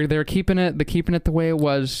 where they're keeping it the way it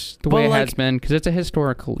was, way it has been, because it's a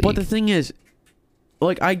historical league. But the thing is,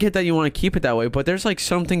 like, I get that you want to keep it that way, but there's like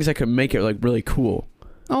some things that could make it like really cool.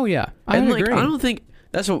 Oh yeah, I agree. I don't think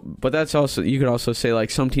but that's also, you could also say like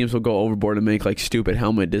some teams will go overboard and make like stupid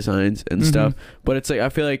helmet designs and stuff. But it's like, I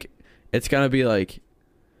feel like it's gotta be like,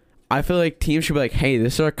 I feel like teams should be like, hey,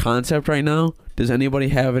 this is our concept right now. Does anybody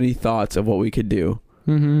have any thoughts of what we could do?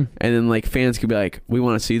 Mm-hmm. And then like fans could be like, we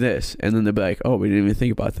want to see this, and then they'll be like, oh, we didn't even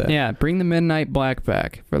think about that. Yeah, bring the midnight black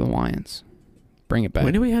back for the Lions. Bring it back.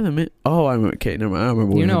 When do we have the Oh, I'm okay. Never mind. I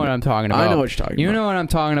remember. You know what I'm talking about. I know what you're talking about. You know what I'm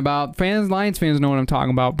talking about. Lions fans know what I'm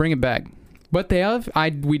talking about. Bring it back. But they have. I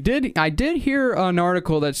did hear an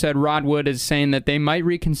article that said Rod Wood is saying that they might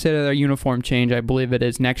reconsider their uniform change. I believe it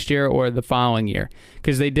is next year or the following year,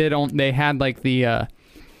 because they had like the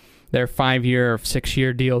their 5-year or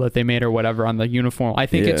 6-year deal that they made or whatever on the uniform. I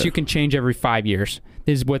think you can change every 5 years.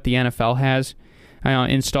 Is what the NFL has.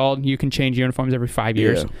 Installed. You can change uniforms every 5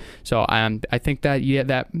 years. So I think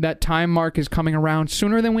that that time mark is coming around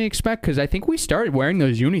sooner than we expect, because I think we started wearing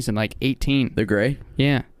those unis in like 18. The gray?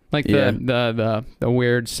 Yeah. Like the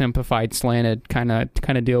weird simplified slanted kind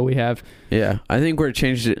of deal we have. Yeah. I think we're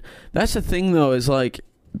changed it. That's the thing though, is like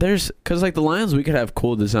because like the Lions, we could have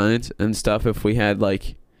cool designs and stuff if we had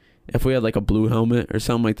like a blue helmet or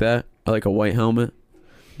something like that, or like a white helmet.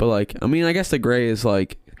 But like, I mean, I guess the gray is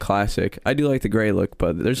like classic. I do like the gray look,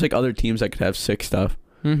 but there's like other teams that could have sick stuff.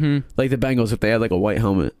 Mm-hmm. Like the Bengals, if they had like a white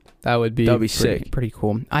helmet, that would be sick. Pretty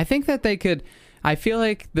cool. I think that they could. I feel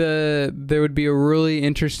like there would be a really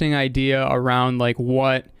interesting idea around like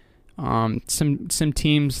what some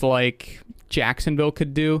teams like Jacksonville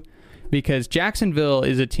could do, because Jacksonville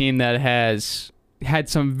is a team that has had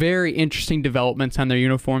some very interesting developments on their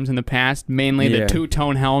uniforms in the past, mainly the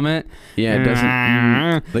two-tone helmet. Yeah, it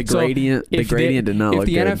doesn't. The gradient did not look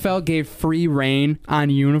good. If the NFL gave free reign on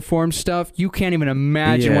uniform stuff, you can't even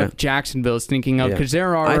imagine what Jacksonville is thinking of, because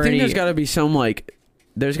they're already. I think there's got to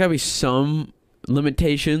be some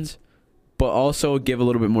limitations, but also give a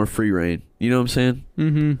little bit more free reign. You know what I'm saying?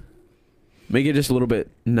 Mm-hmm. Make it just a little bit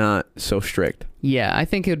not so strict. Yeah, I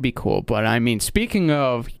think it would be cool. But, I mean, speaking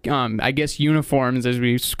of, I guess, uniforms as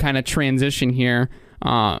we kind of transition here,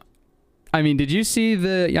 I mean, did you see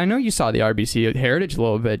I know you saw the RBC Heritage a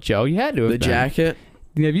little bit, Joe. You had to have The jacket?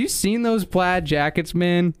 Have you seen those plaid jackets,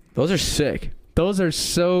 man? Those are sick. Those are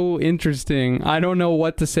so interesting. I don't know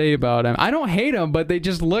what to say about them. I don't hate them, but they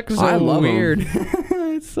just look so weird.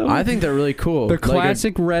 It's so I think they're really cool. the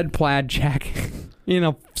classic red plaid jacket in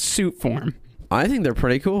a suit form. I think they're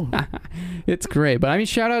pretty cool. It's great. But, I mean,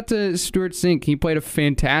 shout out to Stuart Sink. He played a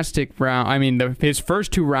fantastic round. I mean, his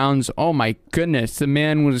first 2 rounds, oh, my goodness. The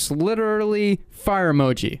man was literally fire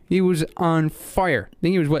emoji. He was on fire. I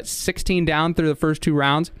think he was, 16 down through the first 2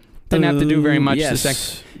 rounds? Didn't have to do very much the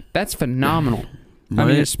second. That's phenomenal. I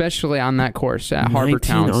mean, especially on that course at Harbor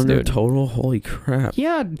Towns, under dude. total. Holy crap!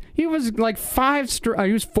 Yeah, he was like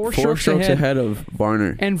he was four strokes ahead of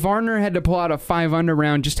Varner, and Varner had to pull out a 5 under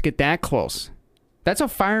round just to get that close. That's how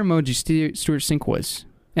fire emoji Stuart Sink was,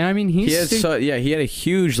 and I mean he had a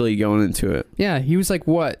huge lead going into it. Yeah, he was like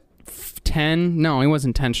 10? No, he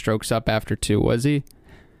wasn't 10 strokes up after 2, was he?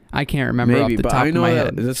 I can't remember off the top of my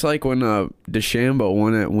head. That's like when DeChambeau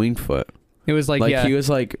won at Wingfoot. It was like he was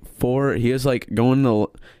like 4. He was like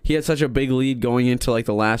he had such a big lead going into like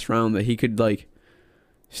the last round that he could like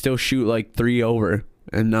still shoot like 3 over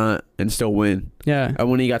and still win. Yeah. And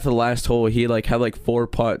when he got to the last hole, he like had like 4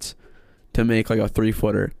 putts to make like a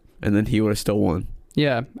 3-footer, and then he would have still won.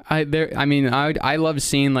 Yeah, I love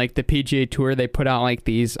seeing like the PGA Tour. They put out like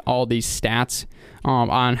all these stats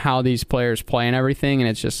on how these players play and everything, and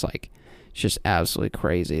it's just absolutely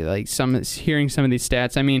crazy. Like hearing some of these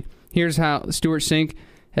stats. I mean, here's how Stuart Sink,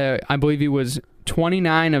 I believe he was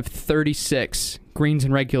 29 of 36 greens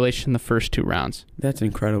in regulation the first 2 rounds. That's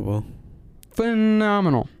incredible.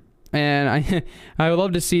 Phenomenal. And I would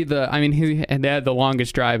love to see they had the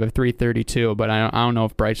longest drive of 332, but I don't know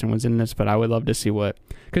if Bryson was in this, but I would love to see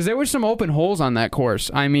because there were some open holes on that course.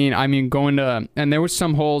 I mean and there was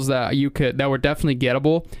some holes that that were definitely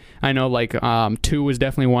gettable. I know like 2 was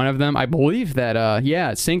definitely one of them. I believe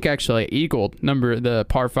that Sink actually eagled the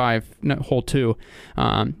par 5 hole 2,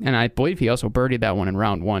 and I believe he also birdied that one in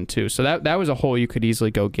round 1 too. So that was a hole you could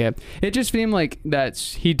easily go get. It just seemed like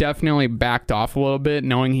he definitely backed off a little bit,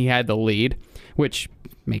 knowing he had the lead, which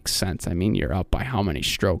makes sense. I mean, you're up by how many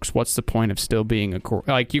strokes? What's the point of still being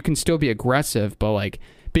you can still be aggressive, but like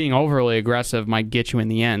being overly aggressive might get you in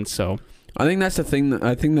the end. So. I think that's the thing.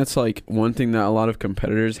 I think that's like one thing that a lot of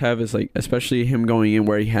competitors have is like, especially him going in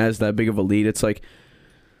where he has that big of a lead. It's like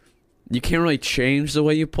you can't really change the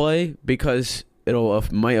way you play because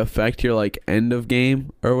might affect your like end of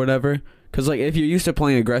game or whatever. Because like if you're used to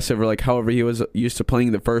playing aggressive or like however he was used to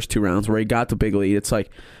playing the first 2 rounds where he got the big lead, it's like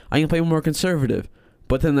I can play more conservative.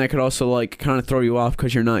 But then that could also like kind of throw you off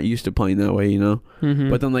because you're not used to playing that way, you know. Mm-hmm.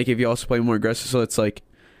 But then like if you also play more aggressive, so it's like.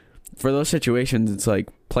 For those situations, it's like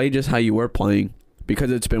play just how you were playing because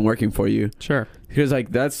it's been working for you. Sure. Because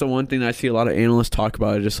like that's the one thing I see a lot of analysts talk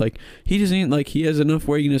about. It's just like he has enough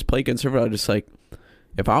where you can just play conservative. I'm just like,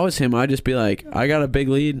 if I was him, I'd just be like, I got a big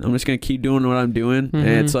lead. I'm just gonna keep doing what I'm doing, and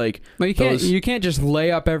it's like, well, you can't just lay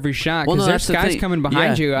up every shot because there's guys coming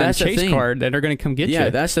behind you on chase card that are gonna come get you. Yeah,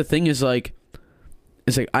 that's the thing. Is like,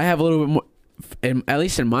 it's like I have a little bit more. And at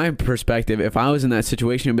least in my perspective, if I was in that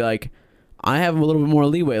situation, I'd be like, I have a little bit more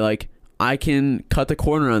leeway. Like I can cut the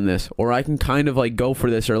corner on this, or I can kind of like go for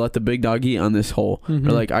this, or let the big dog eat on this hole, or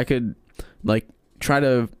like I could like try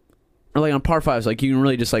to, or like on par 5s, like you can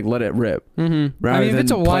really just like let it rip. Mm-hmm. I mean, if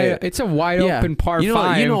it's a wide open par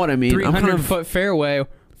 5, you know what I mean, 300-foot fairway.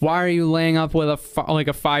 Why are you laying up with a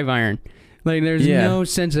 5-iron? Like there's no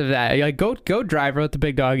sense of that. Like go driver, let the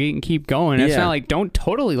big dog eat, and keep going. It's not like don't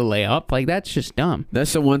totally lay up. Like that's just dumb.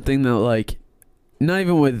 That's the one thing that like. Not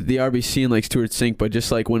even with the RBC and like Stuart Sink, but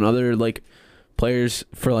just like when other like players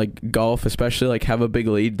for like golf, especially like have a big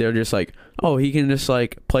lead, they're just like, oh, he can just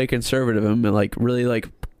like play conservative and like really like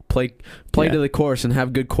play to the course and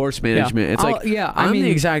have good course management. It's like I'm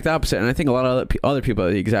the exact opposite, and I think a lot of other people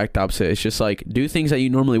are the exact opposite. It's just like do things that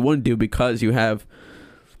you normally wouldn't do because you have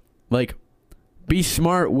like be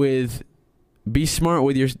smart with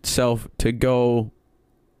yourself to go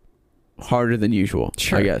harder than usual.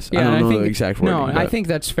 Sure. I guess. I don't know the exact wording. No, I think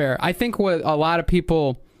that's fair. I think what a lot of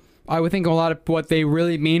what they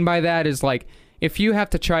really mean by that is like if you have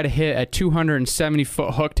to try to hit a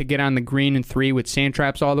 270-foot hook to get on the green in 3 with sand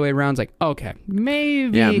traps all the way around, it's like, okay,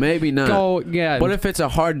 maybe not. But if it's a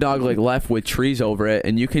hard dog like left with trees over it,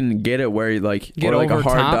 and you can get it where you like get or like a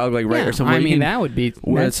hard top? Dog like right or something. I mean, that would be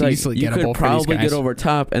that's easily you gettable could probably for these guys. get over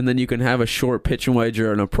top, and then you can have a short pitching wedge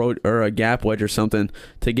or an approach or a gap wedge or something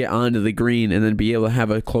to get onto the green, and then be able to have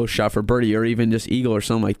a close shot for birdie or even just eagle or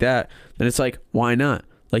something like that. Then it's like, why not?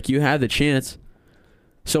 Like you have the chance.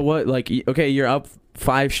 So what? Like, okay, you're up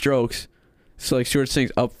 5 strokes. So like Stuart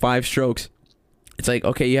Sink's up 5 strokes. It's like,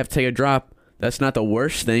 okay, you have to take a drop. That's not the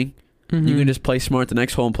worst thing. Mm-hmm. You can just play smart the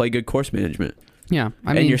next hole and play good course management. Yeah,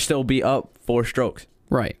 and you're still be up 4 strokes.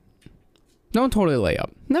 Right. Don't totally lay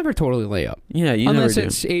up. Never totally lay up. Yeah, you Unless never do.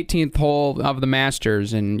 it's 18th hole of the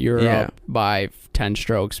Masters and you're up by 10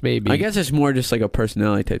 strokes, maybe. I guess it's more just like a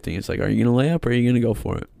personality type thing. It's like, are you gonna lay up or are you gonna go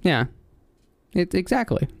for it? Yeah.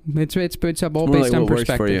 Exactly. It's all It's based more on like what works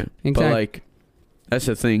perspective. for you. Exactly. But like, that's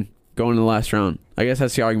the thing. Going to the last round. I guess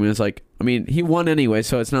that's the argument. It's like, I mean, he won anyway,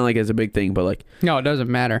 so it's not like it's a big thing. But like, no, it doesn't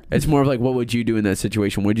matter. it's more of like, what would you do in that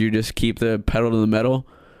situation? Would you just keep the pedal to the metal,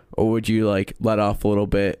 or would you like let off a little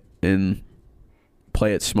bit and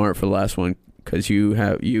play it smart for the last one? Because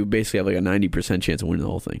you basically have like a 90% chance of winning the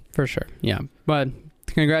whole thing. For sure. Yeah. But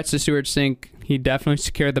congrats to Stuart Sink. He definitely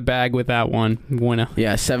secured the bag with that one. Winner.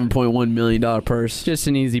 Yeah, $7.1 million purse. Just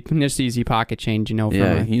easy pocket change, for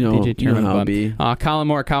Yeah, a you know PGA tournament. how it be. Colin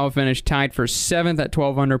Morikawa finished tied for 7th at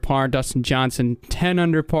 12 under par. Dustin Johnson 10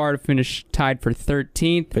 under par to finish tied for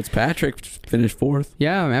 13th. Fitzpatrick finished 4th.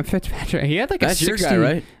 Yeah, man, Fitzpatrick. He had like That's a 16. your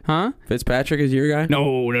Guy, right? Huh? Fitzpatrick is your guy? No.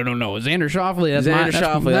 Xander Schauffele. That's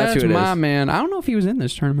who it my is. man. I don't know if he was in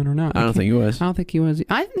this tournament or not. I don't think he was. I don't think he was.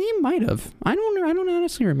 He might have. I don't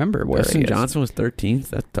honestly remember where Dustin he is. Johnson was 13th.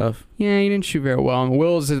 That's tough. Yeah, he didn't shoot very well. And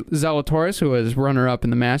Will Zalatoris, who was runner-up in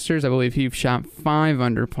the Masters, I believe he shot 5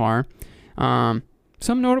 under par. Some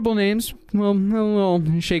notable names, well, a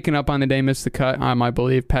little shaken up on the day, missed the cut. I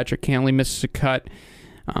believe Patrick Cantley missed the cut.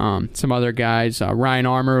 Some other guys, Ryan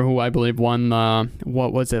Armour, who I believe won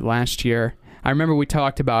what was it last year? I remember we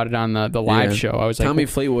talked about it on the live show. I was like, Tommy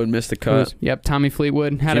Fleetwood missed the cut. Tommy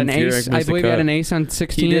Fleetwood had Jim an ace. Furyk I missed the believe he had cut. an ace on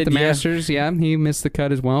 16 He at the did, yeah. Masters. Yeah, he missed the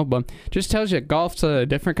cut as well. But just tells you, golf's a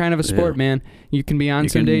different kind of a sport, man. You can be on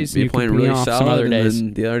some days, be you playing can be really off solid, some other days.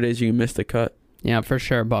 and then the other days you can miss the cut. Yeah, for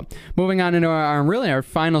sure. But moving on into our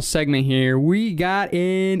final segment here, we got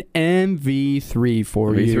an MV3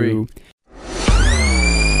 for you.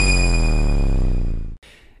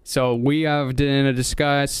 So we're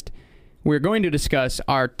going to discuss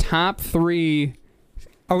our top 3.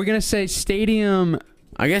 Are we going to say stadium?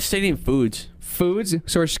 I guess stadium foods. Foods?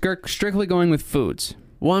 So we're strictly going with foods.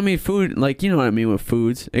 Well, I mean, food, like, you know what I mean with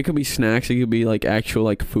foods. It could be snacks. It could be, like, actual,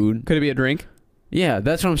 like, food. Could it be a drink? Yeah,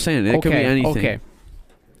 that's what I'm saying. It could be anything. Okay.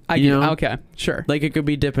 Okay, sure. Like, it could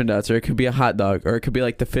be Dippin' Dots, or it could be a hot dog, or it could be,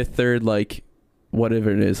 like, the Fifth Third, like,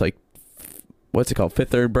 whatever it is, like, what's it called? Fifth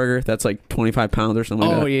Third burger? That's, like, 25 pounds or something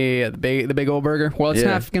like that. Oh, yeah. The big old burger. Well, it's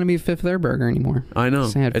not going to be a Fifth Third burger anymore. I know.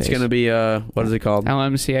 Sad It's face. going to be, what is it called?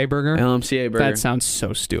 LMCA burger? LMCA burger. That sounds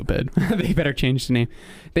so stupid. They better change the name.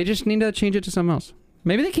 They just need to change it to something else.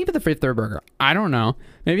 Maybe they keep it the Fifth Third burger. I don't know.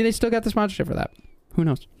 Maybe they still got the sponsorship for that. Who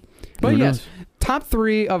knows? But yes, top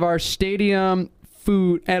 3 of our stadium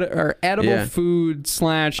food, or edible food /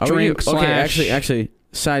 drink / Actually,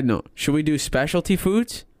 side note, should we do specialty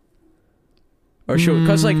foods? Or should,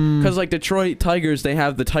 cause like Detroit Tigers, they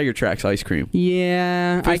have the Tiger Tracks ice cream.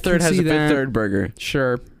 Yeah, Fifth Third has a Fifth Third burger.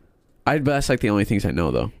 Sure. That's like the only things I know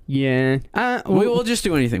though. Yeah. We'll just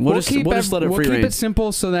do anything. We'll just let it free reign. Keep it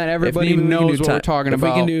simple so that everybody knows what we're talking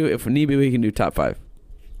about. If need be, we can do top 5.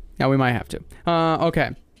 Yeah, we might have to. Okay.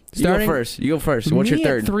 You go first. What's your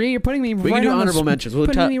third? 3? You're putting me right on We can do the honorable mentions. We'll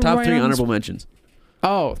do top 3 honorable mentions.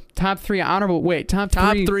 Oh, top 3 honorable. Wait, top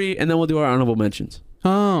 3, and then we'll do our honorable mentions.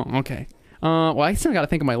 Oh, okay. Well, I still got to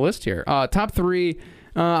think of my list here. Top 3.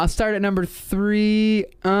 I'll start at number 3.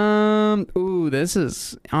 This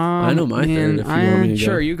is. I know my third. If you want me to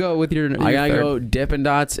sure, go. you go with your. I gotta third. go Dippin'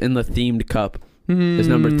 Dots in the themed cup. Is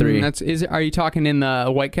number 3. Are you talking in the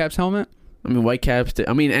Whitecaps helmet? I mean, Whitecaps.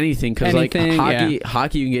 I mean, anything, because like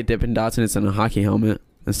hockey, you can get Dippin' Dots and it's in a hockey helmet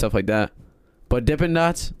and stuff like that. But Dippin'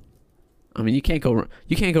 Dots, I mean, you can't go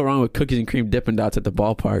wrong with cookies and cream Dippin' Dots at the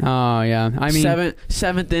ballpark. Oh yeah, I mean,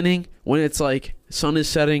 seventh inning when it's like sun is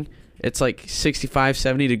setting, it's like 65,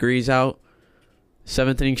 70 degrees out.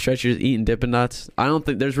 7th inning stretch, you're just eating Dippin' Dots. I don't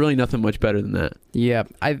think there's really nothing much better than that. Yeah,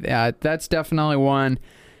 that's definitely one.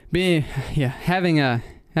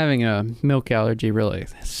 Having a milk allergy really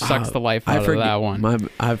sucks the life out of that one.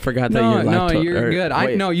 I forgot that you're lactose. No, you're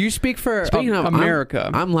good. You speak for America.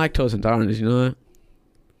 I'm lactose intolerant. Did you know that?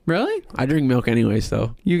 Really? I drink milk anyways,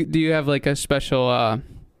 though. Do you have like a special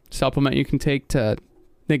supplement you can take to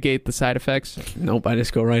negate the side effects? Nope, I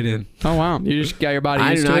just go right in. Oh wow, you just got your body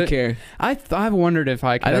used to it? I do not care. I've wondered if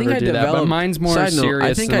I could ever do that, but mine's more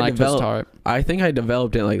serious than lactose tolerant. I think I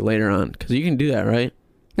developed it like later on, because you can do that, right?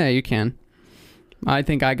 Yeah, you can. I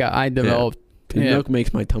think I developed. Yeah. Milk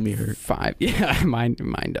makes my tummy hurt. 5. Yeah, mine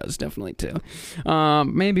does definitely too.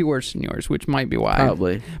 Maybe worse than yours, which might be why.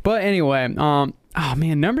 Probably. But anyway,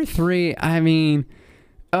 number 3. I mean,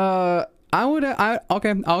 I'll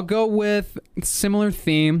go with similar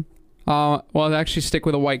theme. Well, I'll actually stick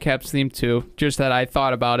with a Whitecaps theme too, just that I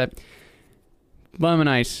thought about it. Lemon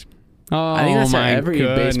ice. Oh, I think that's my at every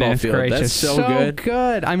goodness baseball field. gracious. That's so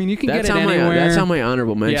good. I mean, you can That's get it on anywhere. that's on my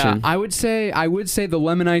honorable mention. Yeah, I would say the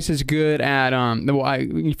lemon ice is good at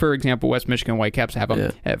for example, West Michigan Whitecaps have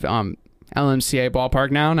LMCA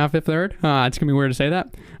ballpark now, not Fifth Third. It's gonna be weird to say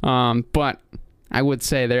that, but I would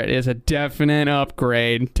say there is a definite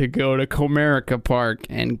upgrade to go to Comerica Park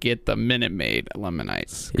and get the Minute Maid lemon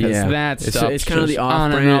ice. Yeah, that stuff it's kind of the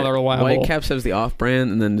on off-brand. another level. Whitecaps has the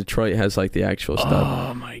off-brand, and then Detroit has like the actual stuff.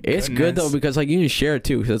 Oh my goodness. It's good though because like you can share it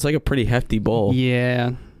too because it's like a pretty hefty bowl.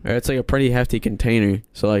 Yeah, or it's like a pretty hefty container.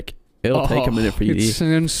 So like it'll take a minute for you to eat. It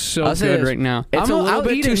sounds so good right now. It's a little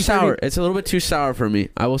bit too sour. 30. It's a little bit too sour for me.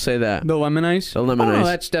 I will say that. The lemon ice. The lemon ice.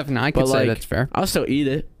 That's definitely. I could say that's fair. I'll still eat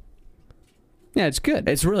it. Yeah, it's good.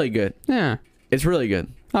 It's really good. Yeah. It's really good.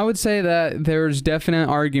 I would say that there's definite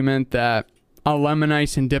argument that a lemon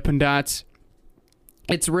ice and Dippin' Dots,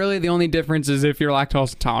 it's really the only difference is if you're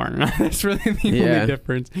lactose intolerant. That's really the only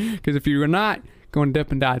difference. Because if you're not going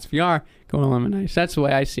Dippin' Dots, if you are going lemon ice, that's the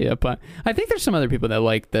way I see it. But I think there's some other people that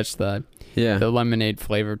like the lemonade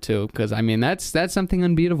flavor too. Because I mean that's something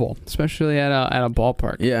unbeatable, especially at a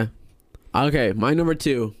ballpark. Yeah. Okay, my number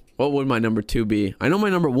 2. What would my number 2 be? I know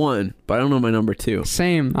my number 1, but I don't know my number 2.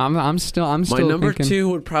 Same. I'm still. My number thinking. 2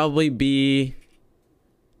 would probably be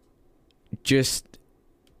just.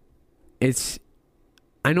 It's.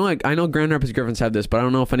 I know Grand Rapids Griffins have this, but I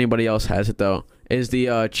don't know if anybody else has it though. Is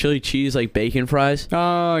the chili cheese like bacon fries?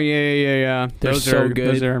 Oh yeah. Those are so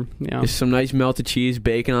good. Those are There's some nice melted cheese,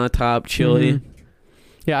 bacon on the top, chili. Mm-hmm.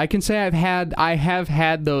 Yeah, I can say I have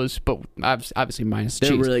had those, but obviously minus cheese.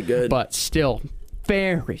 They're really good, but still.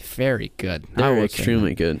 Very, very good. They're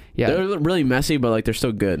extremely good. Yeah, they're really messy, but like they're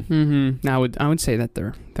still good. Mm-hmm. I would say that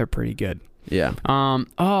they're pretty good. Yeah.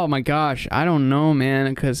 Oh my gosh, I don't know,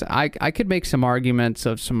 man, because I could make some arguments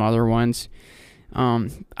of some other ones.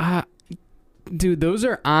 Dude, those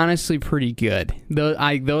are honestly pretty good.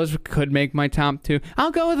 Those could make my top 2.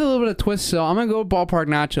 I'll go with a little bit of twist. So I'm gonna go with ballpark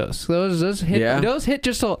nachos. Those hit. Yeah. Those hit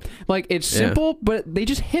just it's simple, but they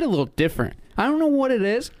just hit a little different. I don't know what it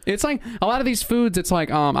is. It's like a lot of these foods. It's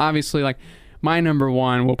like obviously like my number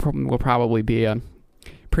 1 will probably be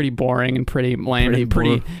pretty boring and pretty lame and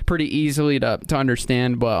pretty easily to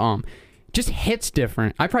understand, but just hits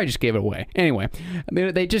different. I probably just gave it away. Anyway,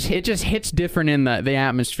 it just hits different in the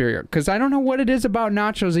atmosphere because I don't know what it is about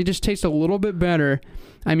nachos. They just taste a little bit better.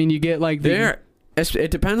 I mean, you get like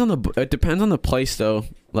it depends on the place though.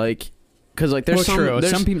 Like. Because like there's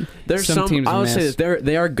some teams I would say that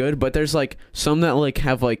they are good, but there's like some that like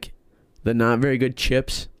have like the not very good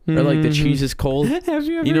chips or like the cheese is cold. Have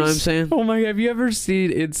you ever know what I'm saying? Oh my god! Have you ever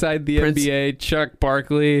seen inside the NBA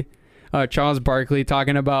Charles Barkley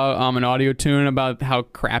talking about an audio tune about how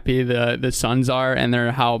crappy the Suns are and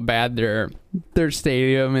how bad their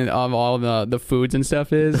stadium and of all the foods and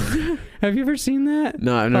stuff is? Have you ever seen that?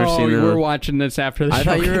 No, I've never seen that. We're watching this after the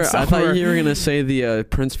show. I thought you were gonna say the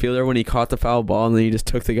Prince Fielder when he caught the foul ball and then he just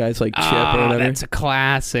took the guy's like chip or whatever. That's a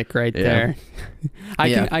classic right there.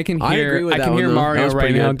 I can hear one, Mario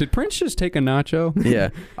right now. Good. Did Prince just take a nacho? Yeah,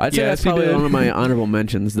 I'd say that's probably one of my honorable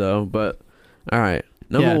mentions though. But all right,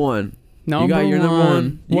 number 1. You got your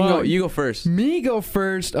number 1. You go first. Me go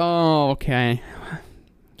first. Oh, okay.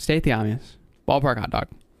 State the obvious. Ballpark hot dog.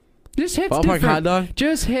 Just hits ballpark different. Hot dog.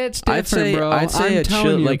 Just hits different, bro. I'd say you.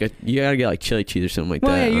 you gotta get like chili cheese or something like that.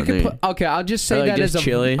 Well, yeah, you can put. Okay, I'll just say that as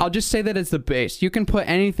chili. I'll just say that as the base. You can put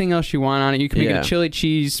anything else you want on it. You can make it a chili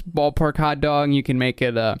cheese ballpark hot dog. You can make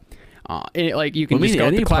it a. You can just go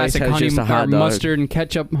with the classic honey mustard and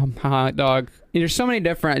ketchup hot dog. There's so many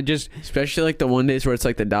different. Especially like the one days where it's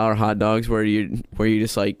like the $1 hot dogs where you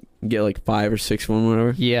just like get like 5 or 6 of them,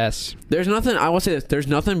 whatever. Yes. There's nothing. I will say this. There's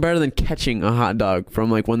nothing better than catching a hot dog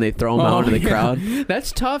from like when they throw them out into the crowd.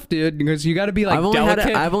 That's tough, dude. Because you got to be like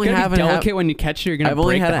delicate. I've only had it delicate when you catch it. You're gonna. I've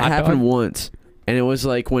only break had the it hot happen dog. once. And it was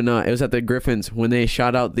like when it was at the Griffins when they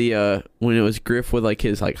shot out the when it was Griff with like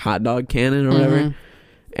his like hot dog cannon or whatever,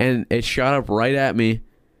 and it shot up right at me,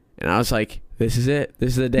 and I was like, "This is it.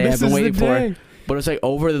 This is the day I've been waiting for." But it's like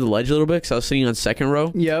over the ledge a little bit because I was sitting on second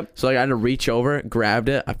row. Yep. So like, I had to reach over, grabbed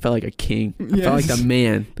it. I felt like a king. I felt like the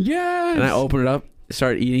man. Yes. And I opened it up,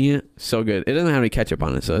 started eating it. So good. It doesn't have any ketchup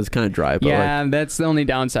on it, so it's kind of dry. But yeah, that's the only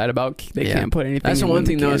downside about they can't put anything. That's the one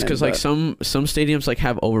thing though, is because like some stadiums like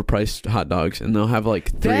have overpriced hot dogs, and they'll have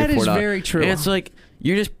like $3 or $4. That is very true. And it's like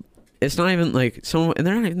it's not even like some, and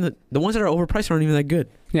they're not even the ones that are overpriced aren't even that good.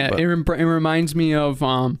 Yeah, it reminds me of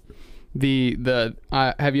the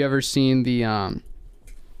have you ever seen the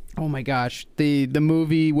oh my gosh, the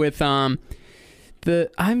movie with oh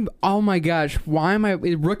my gosh, why am I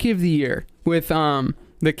Rookie of the Year with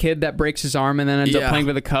The kid that breaks his arm and then ends up playing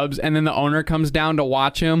for the Cubs, and then the owner comes down to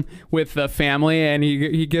watch him with the family, and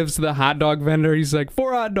he gives the hot dog vendor, he's like,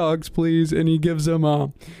 4 hot dogs, please, and he gives him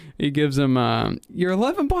you're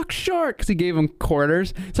 $11 short, because he gave him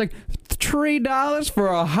quarters. It's like $3 for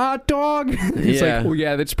a hot dog. It's like, well,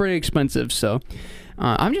 yeah, that's pretty expensive. So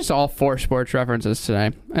I'm just all for sports references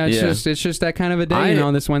today. It's just that kind of a day,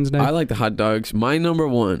 this Wednesday. I like the hot dogs. My number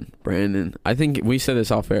one, Brandon, I think we said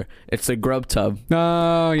this off air. It's the Grub Tub.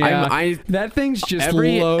 Oh yeah, that thing's just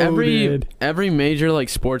loaded. Every major like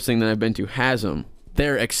sports thing that I've been to has them.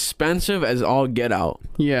 They're expensive as all get out.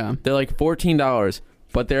 Yeah, they're like $14,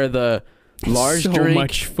 but they're the large so drink,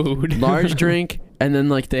 much food, large drink, and then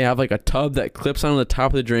like they have like a tub that clips on the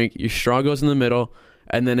top of the drink. Your straw goes in the middle,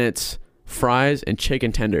 and then it's fries and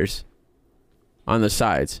chicken tenders on the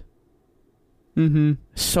sides. Mm-hmm.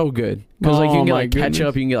 So good. Because like you can get like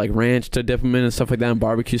ketchup, you can get like ranch to dip them in and stuff like that, and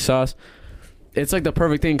barbecue sauce. It's like the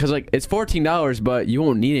perfect thing, because like it's $14, but you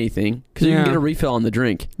won't need anything because you can get a refill on the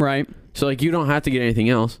drink. Right. So like you don't have to get anything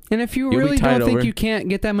else. And if you really don't think you can't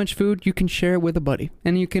get that much food, you can share it with a buddy,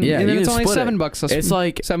 and you can. And it's only $7. It's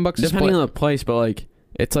like $7 depending on the place, but like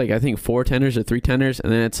it's like I think 4 tenders or 3 tenders,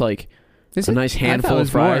 and then it's like a nice handful of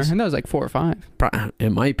fries. I thought it was like 4 or 5.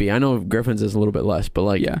 It might be. I know Griffin's is a little bit less, but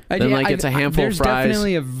like then like it's a handful of fries. There's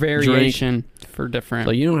definitely a variation for different.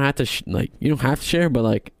 So you don't have to you don't have to share, but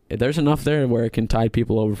like there's enough there where it can tide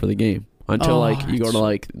people over for the game until like you go to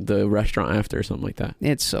like the restaurant after or something like that.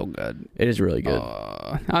 It's so good. It is really good.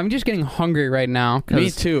 I'm just getting hungry right now. Me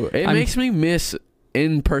too. It makes me miss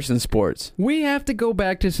in-person sports. We have to go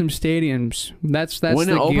back to some stadiums. That's when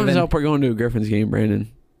it opens up. We're going to a Griffins game,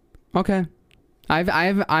 Brandon. Okay. I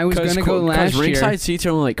was going to go last year. Ringside seats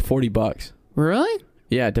are only like $40. Really?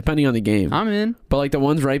 Yeah, depending on the game. I'm in. But like the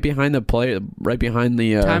ones right behind the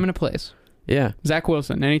time and a place. Yeah. Zach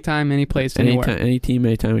Wilson, anytime, any place, anywhere. Any team,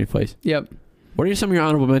 anytime, any place. Yep. What are some of your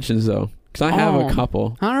honorable mentions though? Because I have a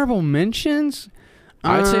couple. Honorable mentions?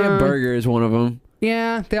 I'd say a burger is one of them.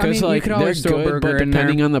 Yeah, like, you could always throw a burger but in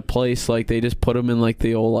depending there. on the place, like they just put them in like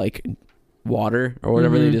the old like water or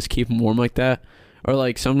whatever. They just keep them warm like that, or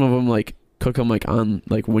like some of them like cook them like on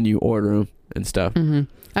like when you order them and stuff.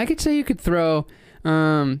 I could say you could throw.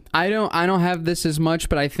 I don't have this as much,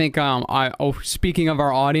 but I think speaking of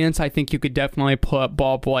our audience, I think you could definitely put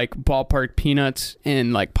ballpark peanuts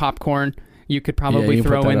and like popcorn. You could probably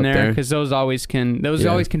throw in there because those always can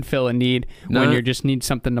fill a need when you just need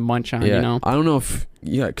something to munch on. Yeah. You know, I don't know if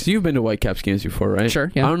because you've been to Whitecaps games before, right?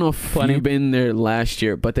 Sure. Yeah. I don't know if you've been there last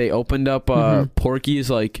year, but they opened up Porky's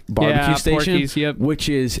like barbecue station, Porky's, which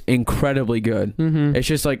is incredibly good. It's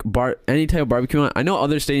just like any type of barbecue. I know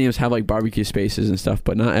other stadiums have like barbecue spaces and stuff,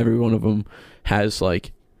 but not every one of them has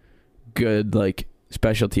like good like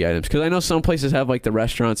specialty items, because I know some places have like the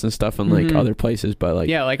restaurants and stuff and like other places, but like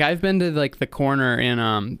like I've been to like the corner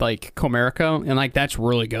in like Comerica, and like that's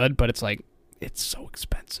really good, but it's like it's so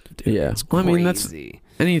expensive, dude. Yeah, it's crazy. I mean that's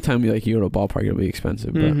anytime you go to a ballpark, it'll be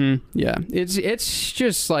expensive. But. Yeah, it's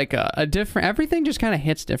just like a different. Everything just kind of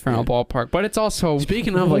hits different at a ballpark, but it's also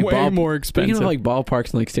speaking of like way more expensive. Speaking of like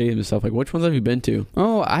ballparks and like stadiums and stuff, like which ones have you been to?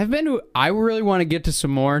 Oh, I've been to. I really want to get to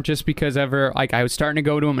some more, just because I was starting to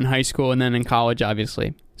go to them in high school and then in college,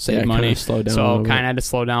 obviously save money, slow down. So kind of had to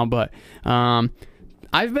slow down, but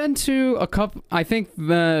I've been to a couple. I think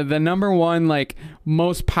the number one like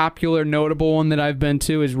most popular notable one that I've been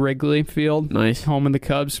to is Wrigley Field. Nice. Home of the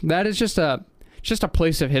Cubs. That is just a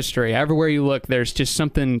place of history. Everywhere you look, there's just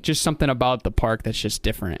something about the park that's just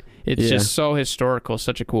different. It's just so historical,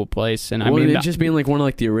 such a cool place. And I mean, it just being like one of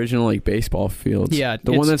like the original like baseball fields. Yeah,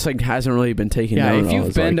 the one that's like hasn't really been taken down. Yeah, if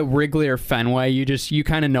you've been to Wrigley or Fenway, you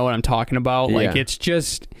kind of know what I'm talking about. Yeah. Like it's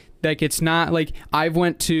just. Like it's not like I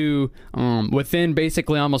went to within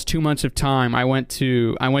basically almost 2 months of time. I went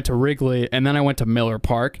to Wrigley and then I went to Miller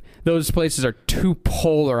Park. Those places are two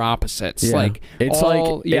polar opposites. Yeah. Like it's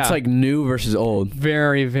like new versus old.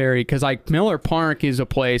 Very, very, because like Miller Park is a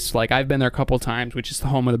place like I've been there a couple times, which is the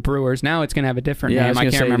home of the Brewers. Now it's gonna have a different name.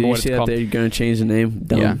 I can't remember what it's called. They're gonna change the name.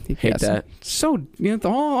 Hate that. So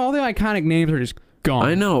all the iconic names are just gone.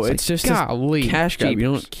 I know, it's just golly, cash grab.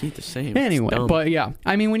 You don't keep the same. Anyway, but yeah,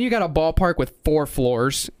 I mean, when you got a ballpark with 4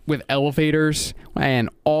 floors with elevators and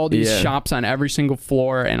all these shops on every single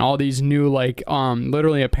floor and all these new like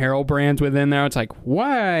literally apparel brands within there, it's like,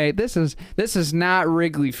 why this is not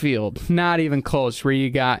Wrigley Field, not even close. Where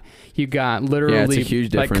you got literally it's a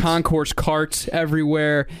huge like difference. concourse carts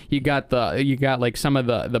everywhere. You got like some of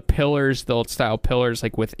the pillars, the old style pillars,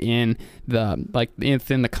 like within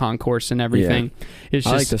the concourse and everything. Yeah.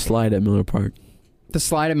 I like to slide at Miller Park. The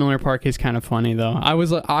slide at Miller Park is kind of funny though.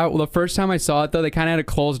 The first time I saw it though, they kind of had it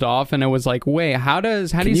closed off, and it was like, wait, how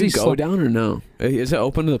does Can you go down or no? Is it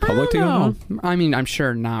open to the public to go down? I mean, I'm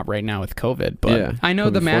sure not right now with COVID, but Yeah, I know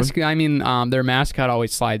the before. mascot. I mean, their mascot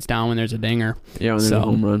always slides down when there's a dinger. Yeah, when there's a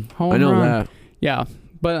home run. Home I know run. that. Yeah,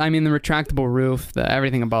 but I mean, the retractable roof,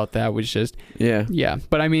 everything about that was just Yeah.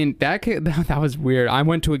 But I mean, that was weird. I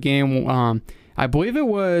went to a game. I believe it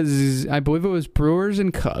was Brewers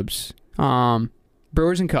and Cubs.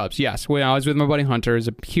 Brewers and Cubs, yes. When I was with my buddy Hunter, who's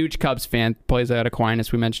a huge Cubs fan, plays at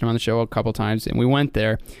Aquinas. We mentioned him on the show a couple times, and we went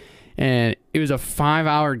there, and it was a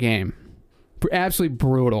 5-hour game. Absolutely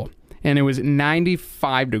brutal. And it was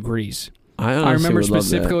 95 degrees. I remember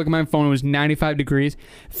specifically looking at my phone, it was 95 degrees.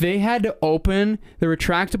 They had to open the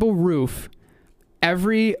retractable roof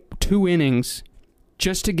every 2 innings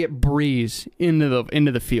just to get breeze into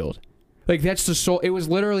the field. Like, that's the soul. It was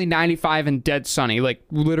literally 95 and dead sunny. Like,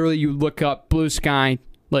 literally, you look up, blue sky,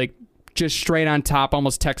 like, just straight on top,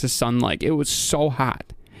 almost Texas sun. Like, it was so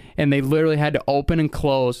hot. And they literally had to open and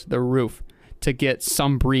close the roof to get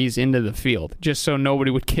some breeze into the field, just so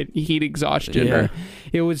nobody would get heat exhaustion. Yeah.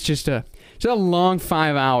 It was just a long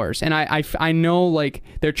 5 hours. And I know, like,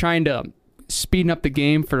 they're trying to speed up the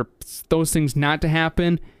game for those things not to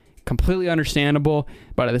happen. Completely understandable,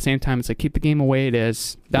 but at the same time, it's like, keep the game the way it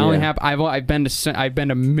is. That only happened. I've been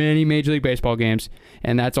to many Major League Baseball games,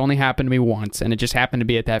 and that's only happened to me once, and it just happened to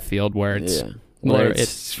be at that field where it's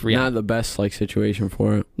it's not the best like situation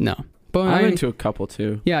for it. No, but I went to a couple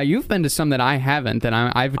too. Yeah, you've been to some that I haven't. That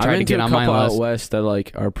I've tried to get on my list. I went to a couple out west that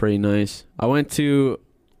like are pretty nice.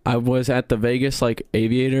 I was at the Vegas like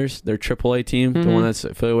Aviators, their AAA team, the one that's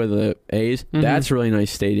affiliated with the A's. That's a really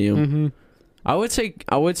nice stadium. I would say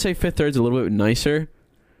Fifth Third's a little bit nicer,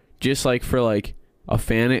 just like for like a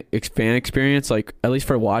fan experience, like at least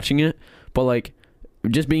for watching it. But like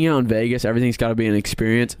just being out in Vegas, everything's got to be an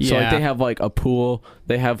experience. Yeah. So like they have like a pool,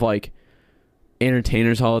 they have like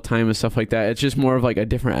entertainers all the time and stuff like that. It's just more of like a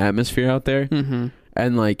different atmosphere out there,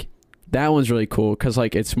 and like that one's really cool because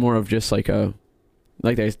like it's more of just like a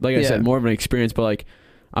I said, more of an experience. But like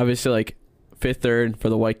obviously like Fifth Third for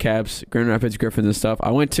the Whitecaps, Grand Rapids Griffins and stuff.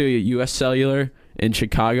 I went to U.S. Cellular in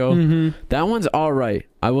Chicago. That one's all right.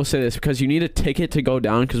 I will say this because you need a ticket to go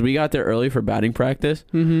down because we got there early for batting practice.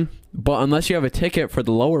 But unless you have a ticket for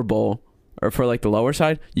the lower bowl or for like the lower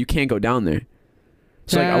side, you can't go down there.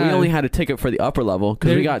 So like we only had a ticket for the upper level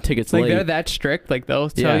because we got tickets late. They're that strict? Like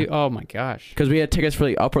those tell you? Oh my gosh. Because we had tickets for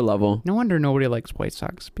the upper level. No wonder nobody likes White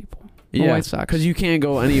Sox people. Yeah, White Sox. because you can't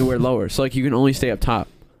go anywhere lower. So like you can only stay up top.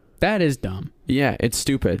 That is dumb. Yeah, it's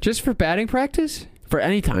stupid. Just for batting practice? For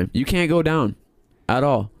any time. You can't go down at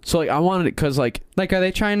all. So, like, I wanted it because, like... Like, are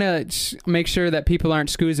they trying to make sure that people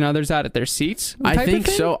aren't squeezing others out at their seats? I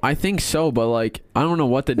think so, but, like, I don't know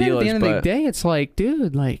what the deal is, At the end of the day, it's like,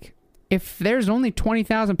 dude, like... If there's only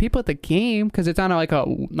 20,000 people at the game because it's on like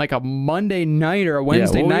a Monday night or a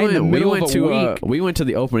Wednesday night in the middle of a week. We went to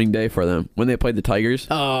the opening day for them when they played the Tigers.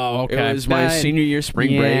 Oh, okay. It was my senior year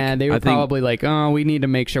spring break. Yeah, they were probably like, oh, we need to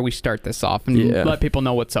make sure we start this off and let people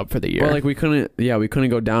know what's up for the year. Well, like we couldn't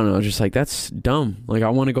go down. And I was just like, that's dumb. Like I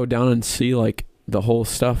want to go down and see like the whole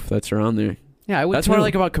stuff that's around there. Yeah, I would. That's what I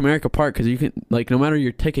like about Comerica Park because you can like no matter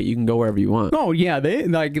your ticket, you can go wherever you want. Oh yeah, you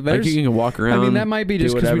can walk around. I mean, that might be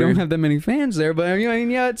just because we don't have that many fans there, but I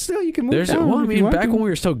mean, yeah, it's still you can move down. Well, I mean, back when we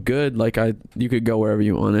were so good, like you could go wherever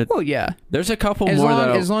you wanted. Oh yeah, there's a couple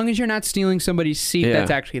as long as you're not stealing somebody's seat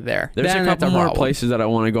that's actually there. There's a couple more places that I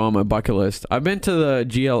want to go on my bucket list. I've been to the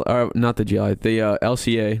the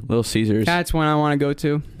LCA, Little Caesars. That's one I want to go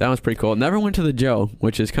to. That was pretty cool. Never went to the Joe,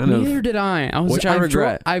 which is kind of. Neither did I. Which I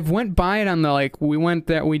regret. I've went by it on the we went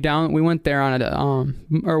there. We went there on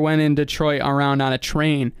went in Detroit around on a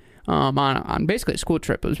train on basically a school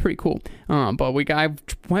trip. It was pretty cool. But I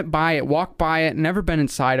went by it, walked by it, never been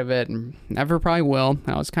inside of it, and never probably will.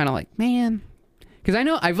 I was kind of like, man, because I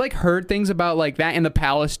know I've like heard things about like that in the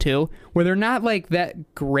Palace too, where they're not like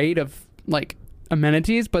that great of like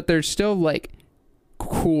amenities, but they're still like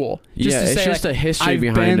cool. It's just the history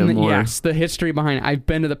behind them more. Yes, the history behind it. I've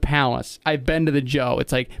been to the Palace. I've been to the Joe.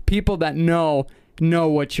 It's like people that know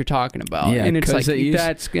what you're talking about. Yeah, and it's like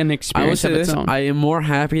that's an experience of its own. I am more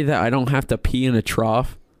happy that I don't have to pee in a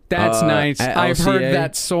trough. That's nice. I've heard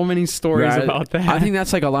that so many stories about that. I think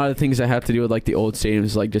that's like a lot of things that have to do with like the old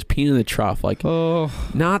stadiums, like just peeing in the trough. Like,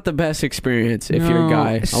 not the best experience if you're a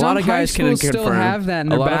guy. A lot of guys can confirm. Still have that in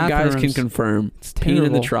their bathrooms. A lot of guys can confirm. Peeing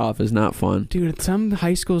in the trough is not fun. Dude, some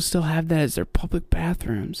high schools still have that as their public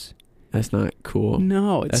bathrooms. That's not cool.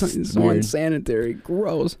 No, it's so unsanitary.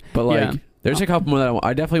 Gross. But like. There's a couple more that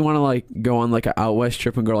I definitely want to like go on like an out west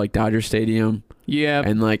trip and go to like Dodger Stadium. Yeah.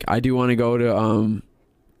 And like I do want to go to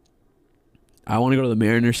I want to go to the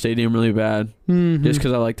Mariners Stadium really bad, just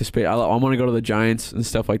because I like the space. I want to go to the Giants and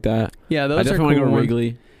stuff like that. Yeah, those I are definitely cool want to go to ones.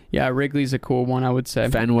 Wrigley. Yeah, Wrigley's a cool one, I would say.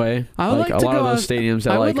 Fenway. I would like a to lot go of those out, stadiums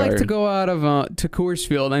I would are, like to go out of to Coors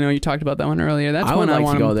Field. I know you talked about that one earlier. That's I would one I like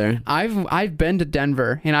want to go there. I've been to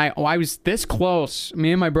Denver, and I was this close.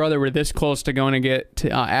 Me and my brother were this close to going to get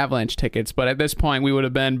to, Avalanche tickets, but at this point we would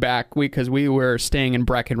have been back because we were staying in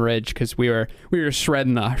Breckenridge because we were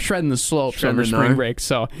shredding the slopes Shredding over the spring gnar. break.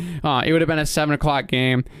 So it would have been a 7:00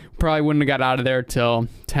 game. Probably wouldn't have got out of there till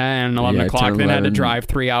 10, 11 Yeah, o'clock. 10, Then had to 11. drive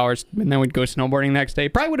 3 hours, and then we'd go snowboarding next day.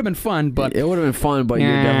 Probably would have been fun, but It would have been fun, but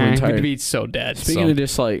you're definitely tired. We'd be so dead. Speaking of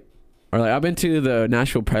just like, I've been to the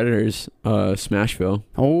Nashville Predators, Smashville.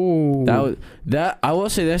 I will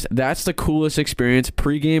say this. That's the coolest experience,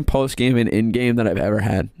 pregame, postgame, and in-game that I've ever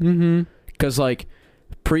had. Mm-hmm. Because like,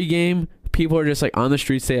 pregame, people are just like on the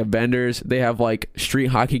streets. They have vendors. They have like street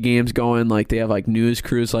hockey games going. Like they have like news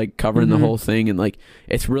crews like covering the whole thing, and like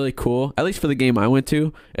it's really cool. At least for the game I went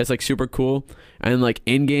to, it's like super cool. And like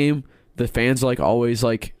in-game, the fans are like always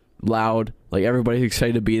like loud. Like everybody's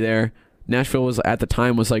excited to be there. Nashville was at the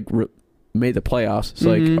time made the playoffs, so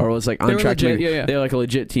like or was like on track. They're like a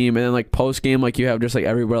legit team. And then like post game, like you have just like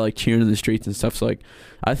everybody like cheering in the streets and stuff. So like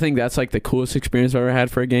I think that's like the coolest experience I've ever had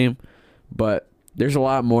for a game. But there's a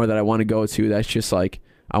lot more that I want to go to. That's just like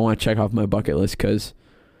I want to check off my bucket list, because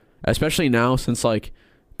especially now since like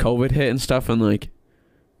COVID hit and stuff, and like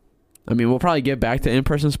I mean we'll probably get back to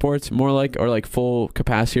in-person sports more like, or like full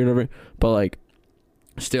capacity or whatever. But like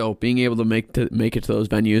still being able to make it to those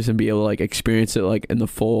venues and be able to like experience it like in the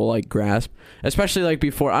full like grasp, especially like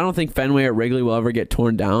before. I don't think Fenway or Wrigley will ever get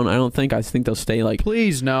torn down. I think they'll stay like,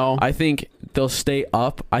 please no. I think they'll stay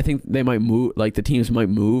up. I think they might move, like the teams might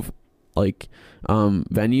move like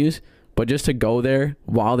venues, but just to go there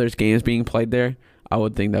while there's games being played there, I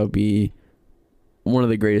would think that would be one of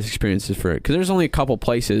the greatest experiences for it, because there's only a couple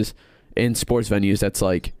places in sports venues that's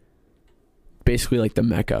like basically like the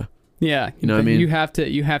Mecca. Yeah, you know what I mean? You have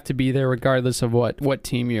to be there regardless of what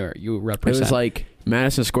team you represent. It was like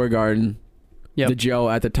Madison Square Garden, the Joe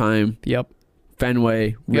at the time. Yep.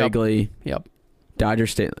 Fenway, Wrigley. Yep. Dodger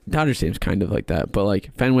Stadium's kind of like that, but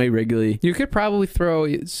like Fenway, Wrigley. You could probably throw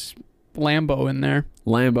Lambeau in there.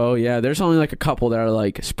 Lambeau, yeah. There's only like a couple that are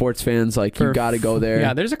like sports fans. Like you got to go there.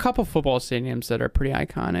 Yeah, there's a couple football stadiums that are pretty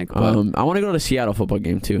iconic. But I want to go to the Seattle football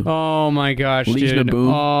game too. Oh my gosh, Legion dude! of Boom.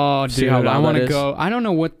 Oh, See dude, how loud I want that to is? go. I don't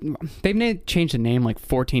know what they've changed the name like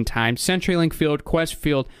 14 times. CenturyLink Field, Quest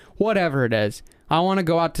Field, whatever it is. I want to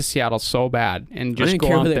go out to Seattle so bad and just I don't go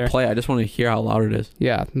care out who there. they play. I just want to hear how loud it is.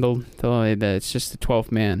 Yeah, it's just the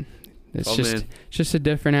 12th man. It's 12th just man. just a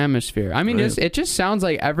different atmosphere. I mean, Right. it just sounds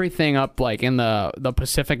like everything up like in the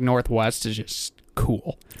Pacific Northwest is just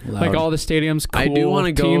cool. Loud. Like all the stadiums cool. I do want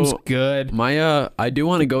to go. Teams good. I do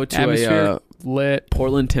want to go to Atmosphere lit.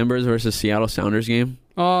 Portland Timbers versus Seattle Sounders game.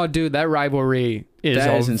 Oh, dude, that rivalry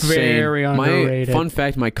is insane. very underrated. Fun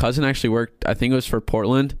fact: my cousin actually worked. I think it was for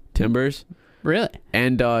Portland Timbers. Really?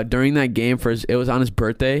 And during that game, it was on his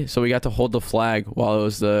birthday, so we got to hold the flag while it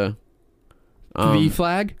was the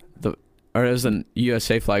flag. Or it was the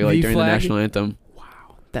USA flag, like The during flag? the national anthem,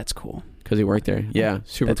 Wow, that's cool. because he worked there. Yeah,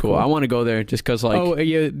 super That's cool. cool. I want to go there just because like. Oh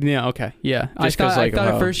yeah, okay, yeah. Just 'cause, I like, thought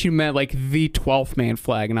how- at first you meant like the 12th man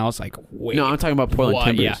flag, and I was like, wait. No, I'm talking about Portland what?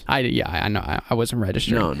 Timbers. I know. I wasn't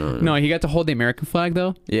registered. No. No, he got to hold the American flag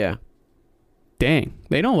though. Yeah. Dang,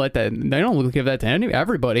 they don't give that to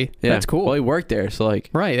everybody. Yeah. That's cool. Well, he worked there, so like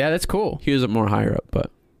Right, yeah, that's cool. he was more higher up, but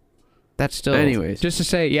That's still. anyways. Just to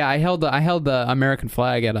say, yeah, I held the American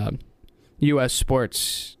flag at a U.S.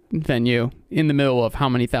 sports venue in the middle of how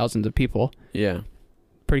many thousands of people. Yeah.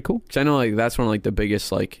 Pretty cool. Because I know like that's one of like the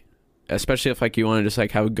biggest, like, especially if like you want to just like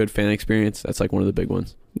have a good fan experience. That's like one of the big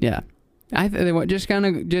ones. Yeah,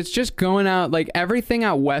 just going out, like everything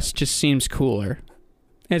out west just seems cooler.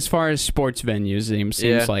 As far as sports venues,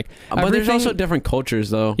 seems like. But there's Everything- also different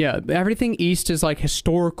cultures though. Yeah, everything east is like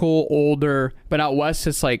historical, older, but out west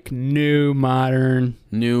it's like new, modern.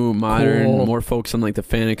 New, modern, Cool. more focused on like the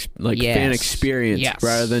fan Yes. experience Yes.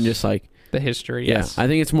 rather than just like The history, yeah. yes. I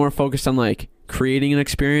think it's more focused on like creating an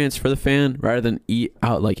experience for the fan rather than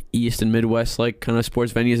out like East and Midwest like kind of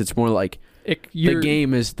sports venues. It's more like the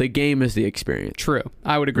game is the experience. True,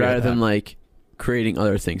 I would agree Rather with than that. like creating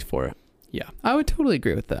other things for it. Yeah, I would totally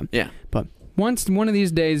agree with them. Yeah. But one of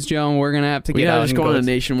these days, Joe, we're going to have to We get gotta out just and go on a to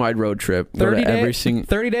nationwide road trip. 30 Go to every days, single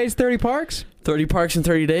 30 days, 30 parks? 30 parks in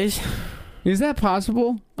 30 days. Is that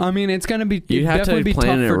possible? I mean, it's going to be You'd have to definitely be tough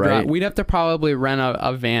plan it for right. We'd have to probably rent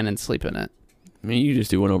a van and sleep in it. I mean, you just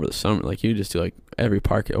do one over the summer. Like you just do like every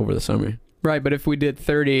park over the summer. Right, but if we did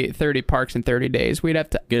 30 parks in 30 days, we'd have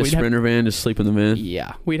to... Get a Sprinter van, just sleep in the van.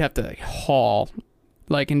 Yeah, we'd have to haul,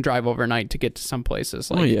 like, and drive overnight to get to some places.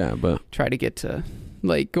 Like, oh, yeah, but... Try to get to,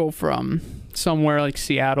 like, go from somewhere like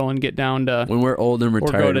Seattle and get down to... When we're old and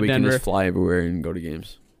retired, we Denver. can just fly everywhere and go to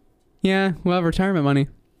games. Yeah, we'll have retirement money.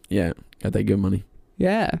 Yeah, got that good money.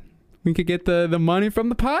 Yeah, we could get the money from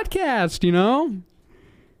the podcast, you know?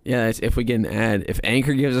 Yeah, that's if we get an ad. If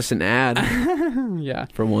Anchor gives us an ad. Yeah.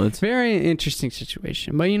 For once. Very interesting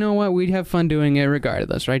situation. But you know what? We'd have fun doing it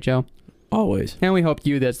regardless, right, Joe? Always. And we hope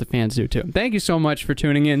you, as the fans, do too. Thank you so much for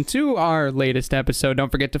tuning in to our latest episode.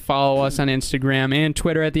 Don't forget to follow us on Instagram and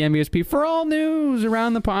Twitter at the MBSP for all news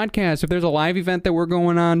around the podcast. If there's a live event that we're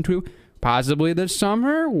going on to, possibly this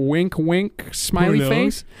summer, wink, wink, smiley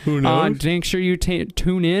face. Who knows? Make sure you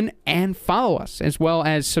tune in and follow us, as well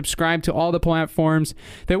as subscribe to all the platforms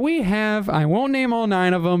that we have. I won't name all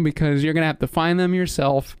 9 of them because you're going to have to find them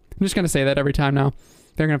yourself. I'm just going to say that every time now.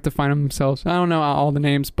 They're going to have to find them themselves. I don't know all the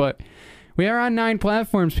names, but we are on 9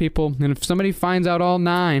 platforms, people. And if somebody finds out all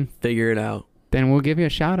 9, figure it out. Then we'll give you a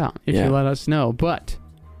shout out if you let us know. But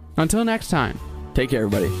until next time, take care,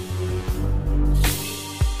 everybody.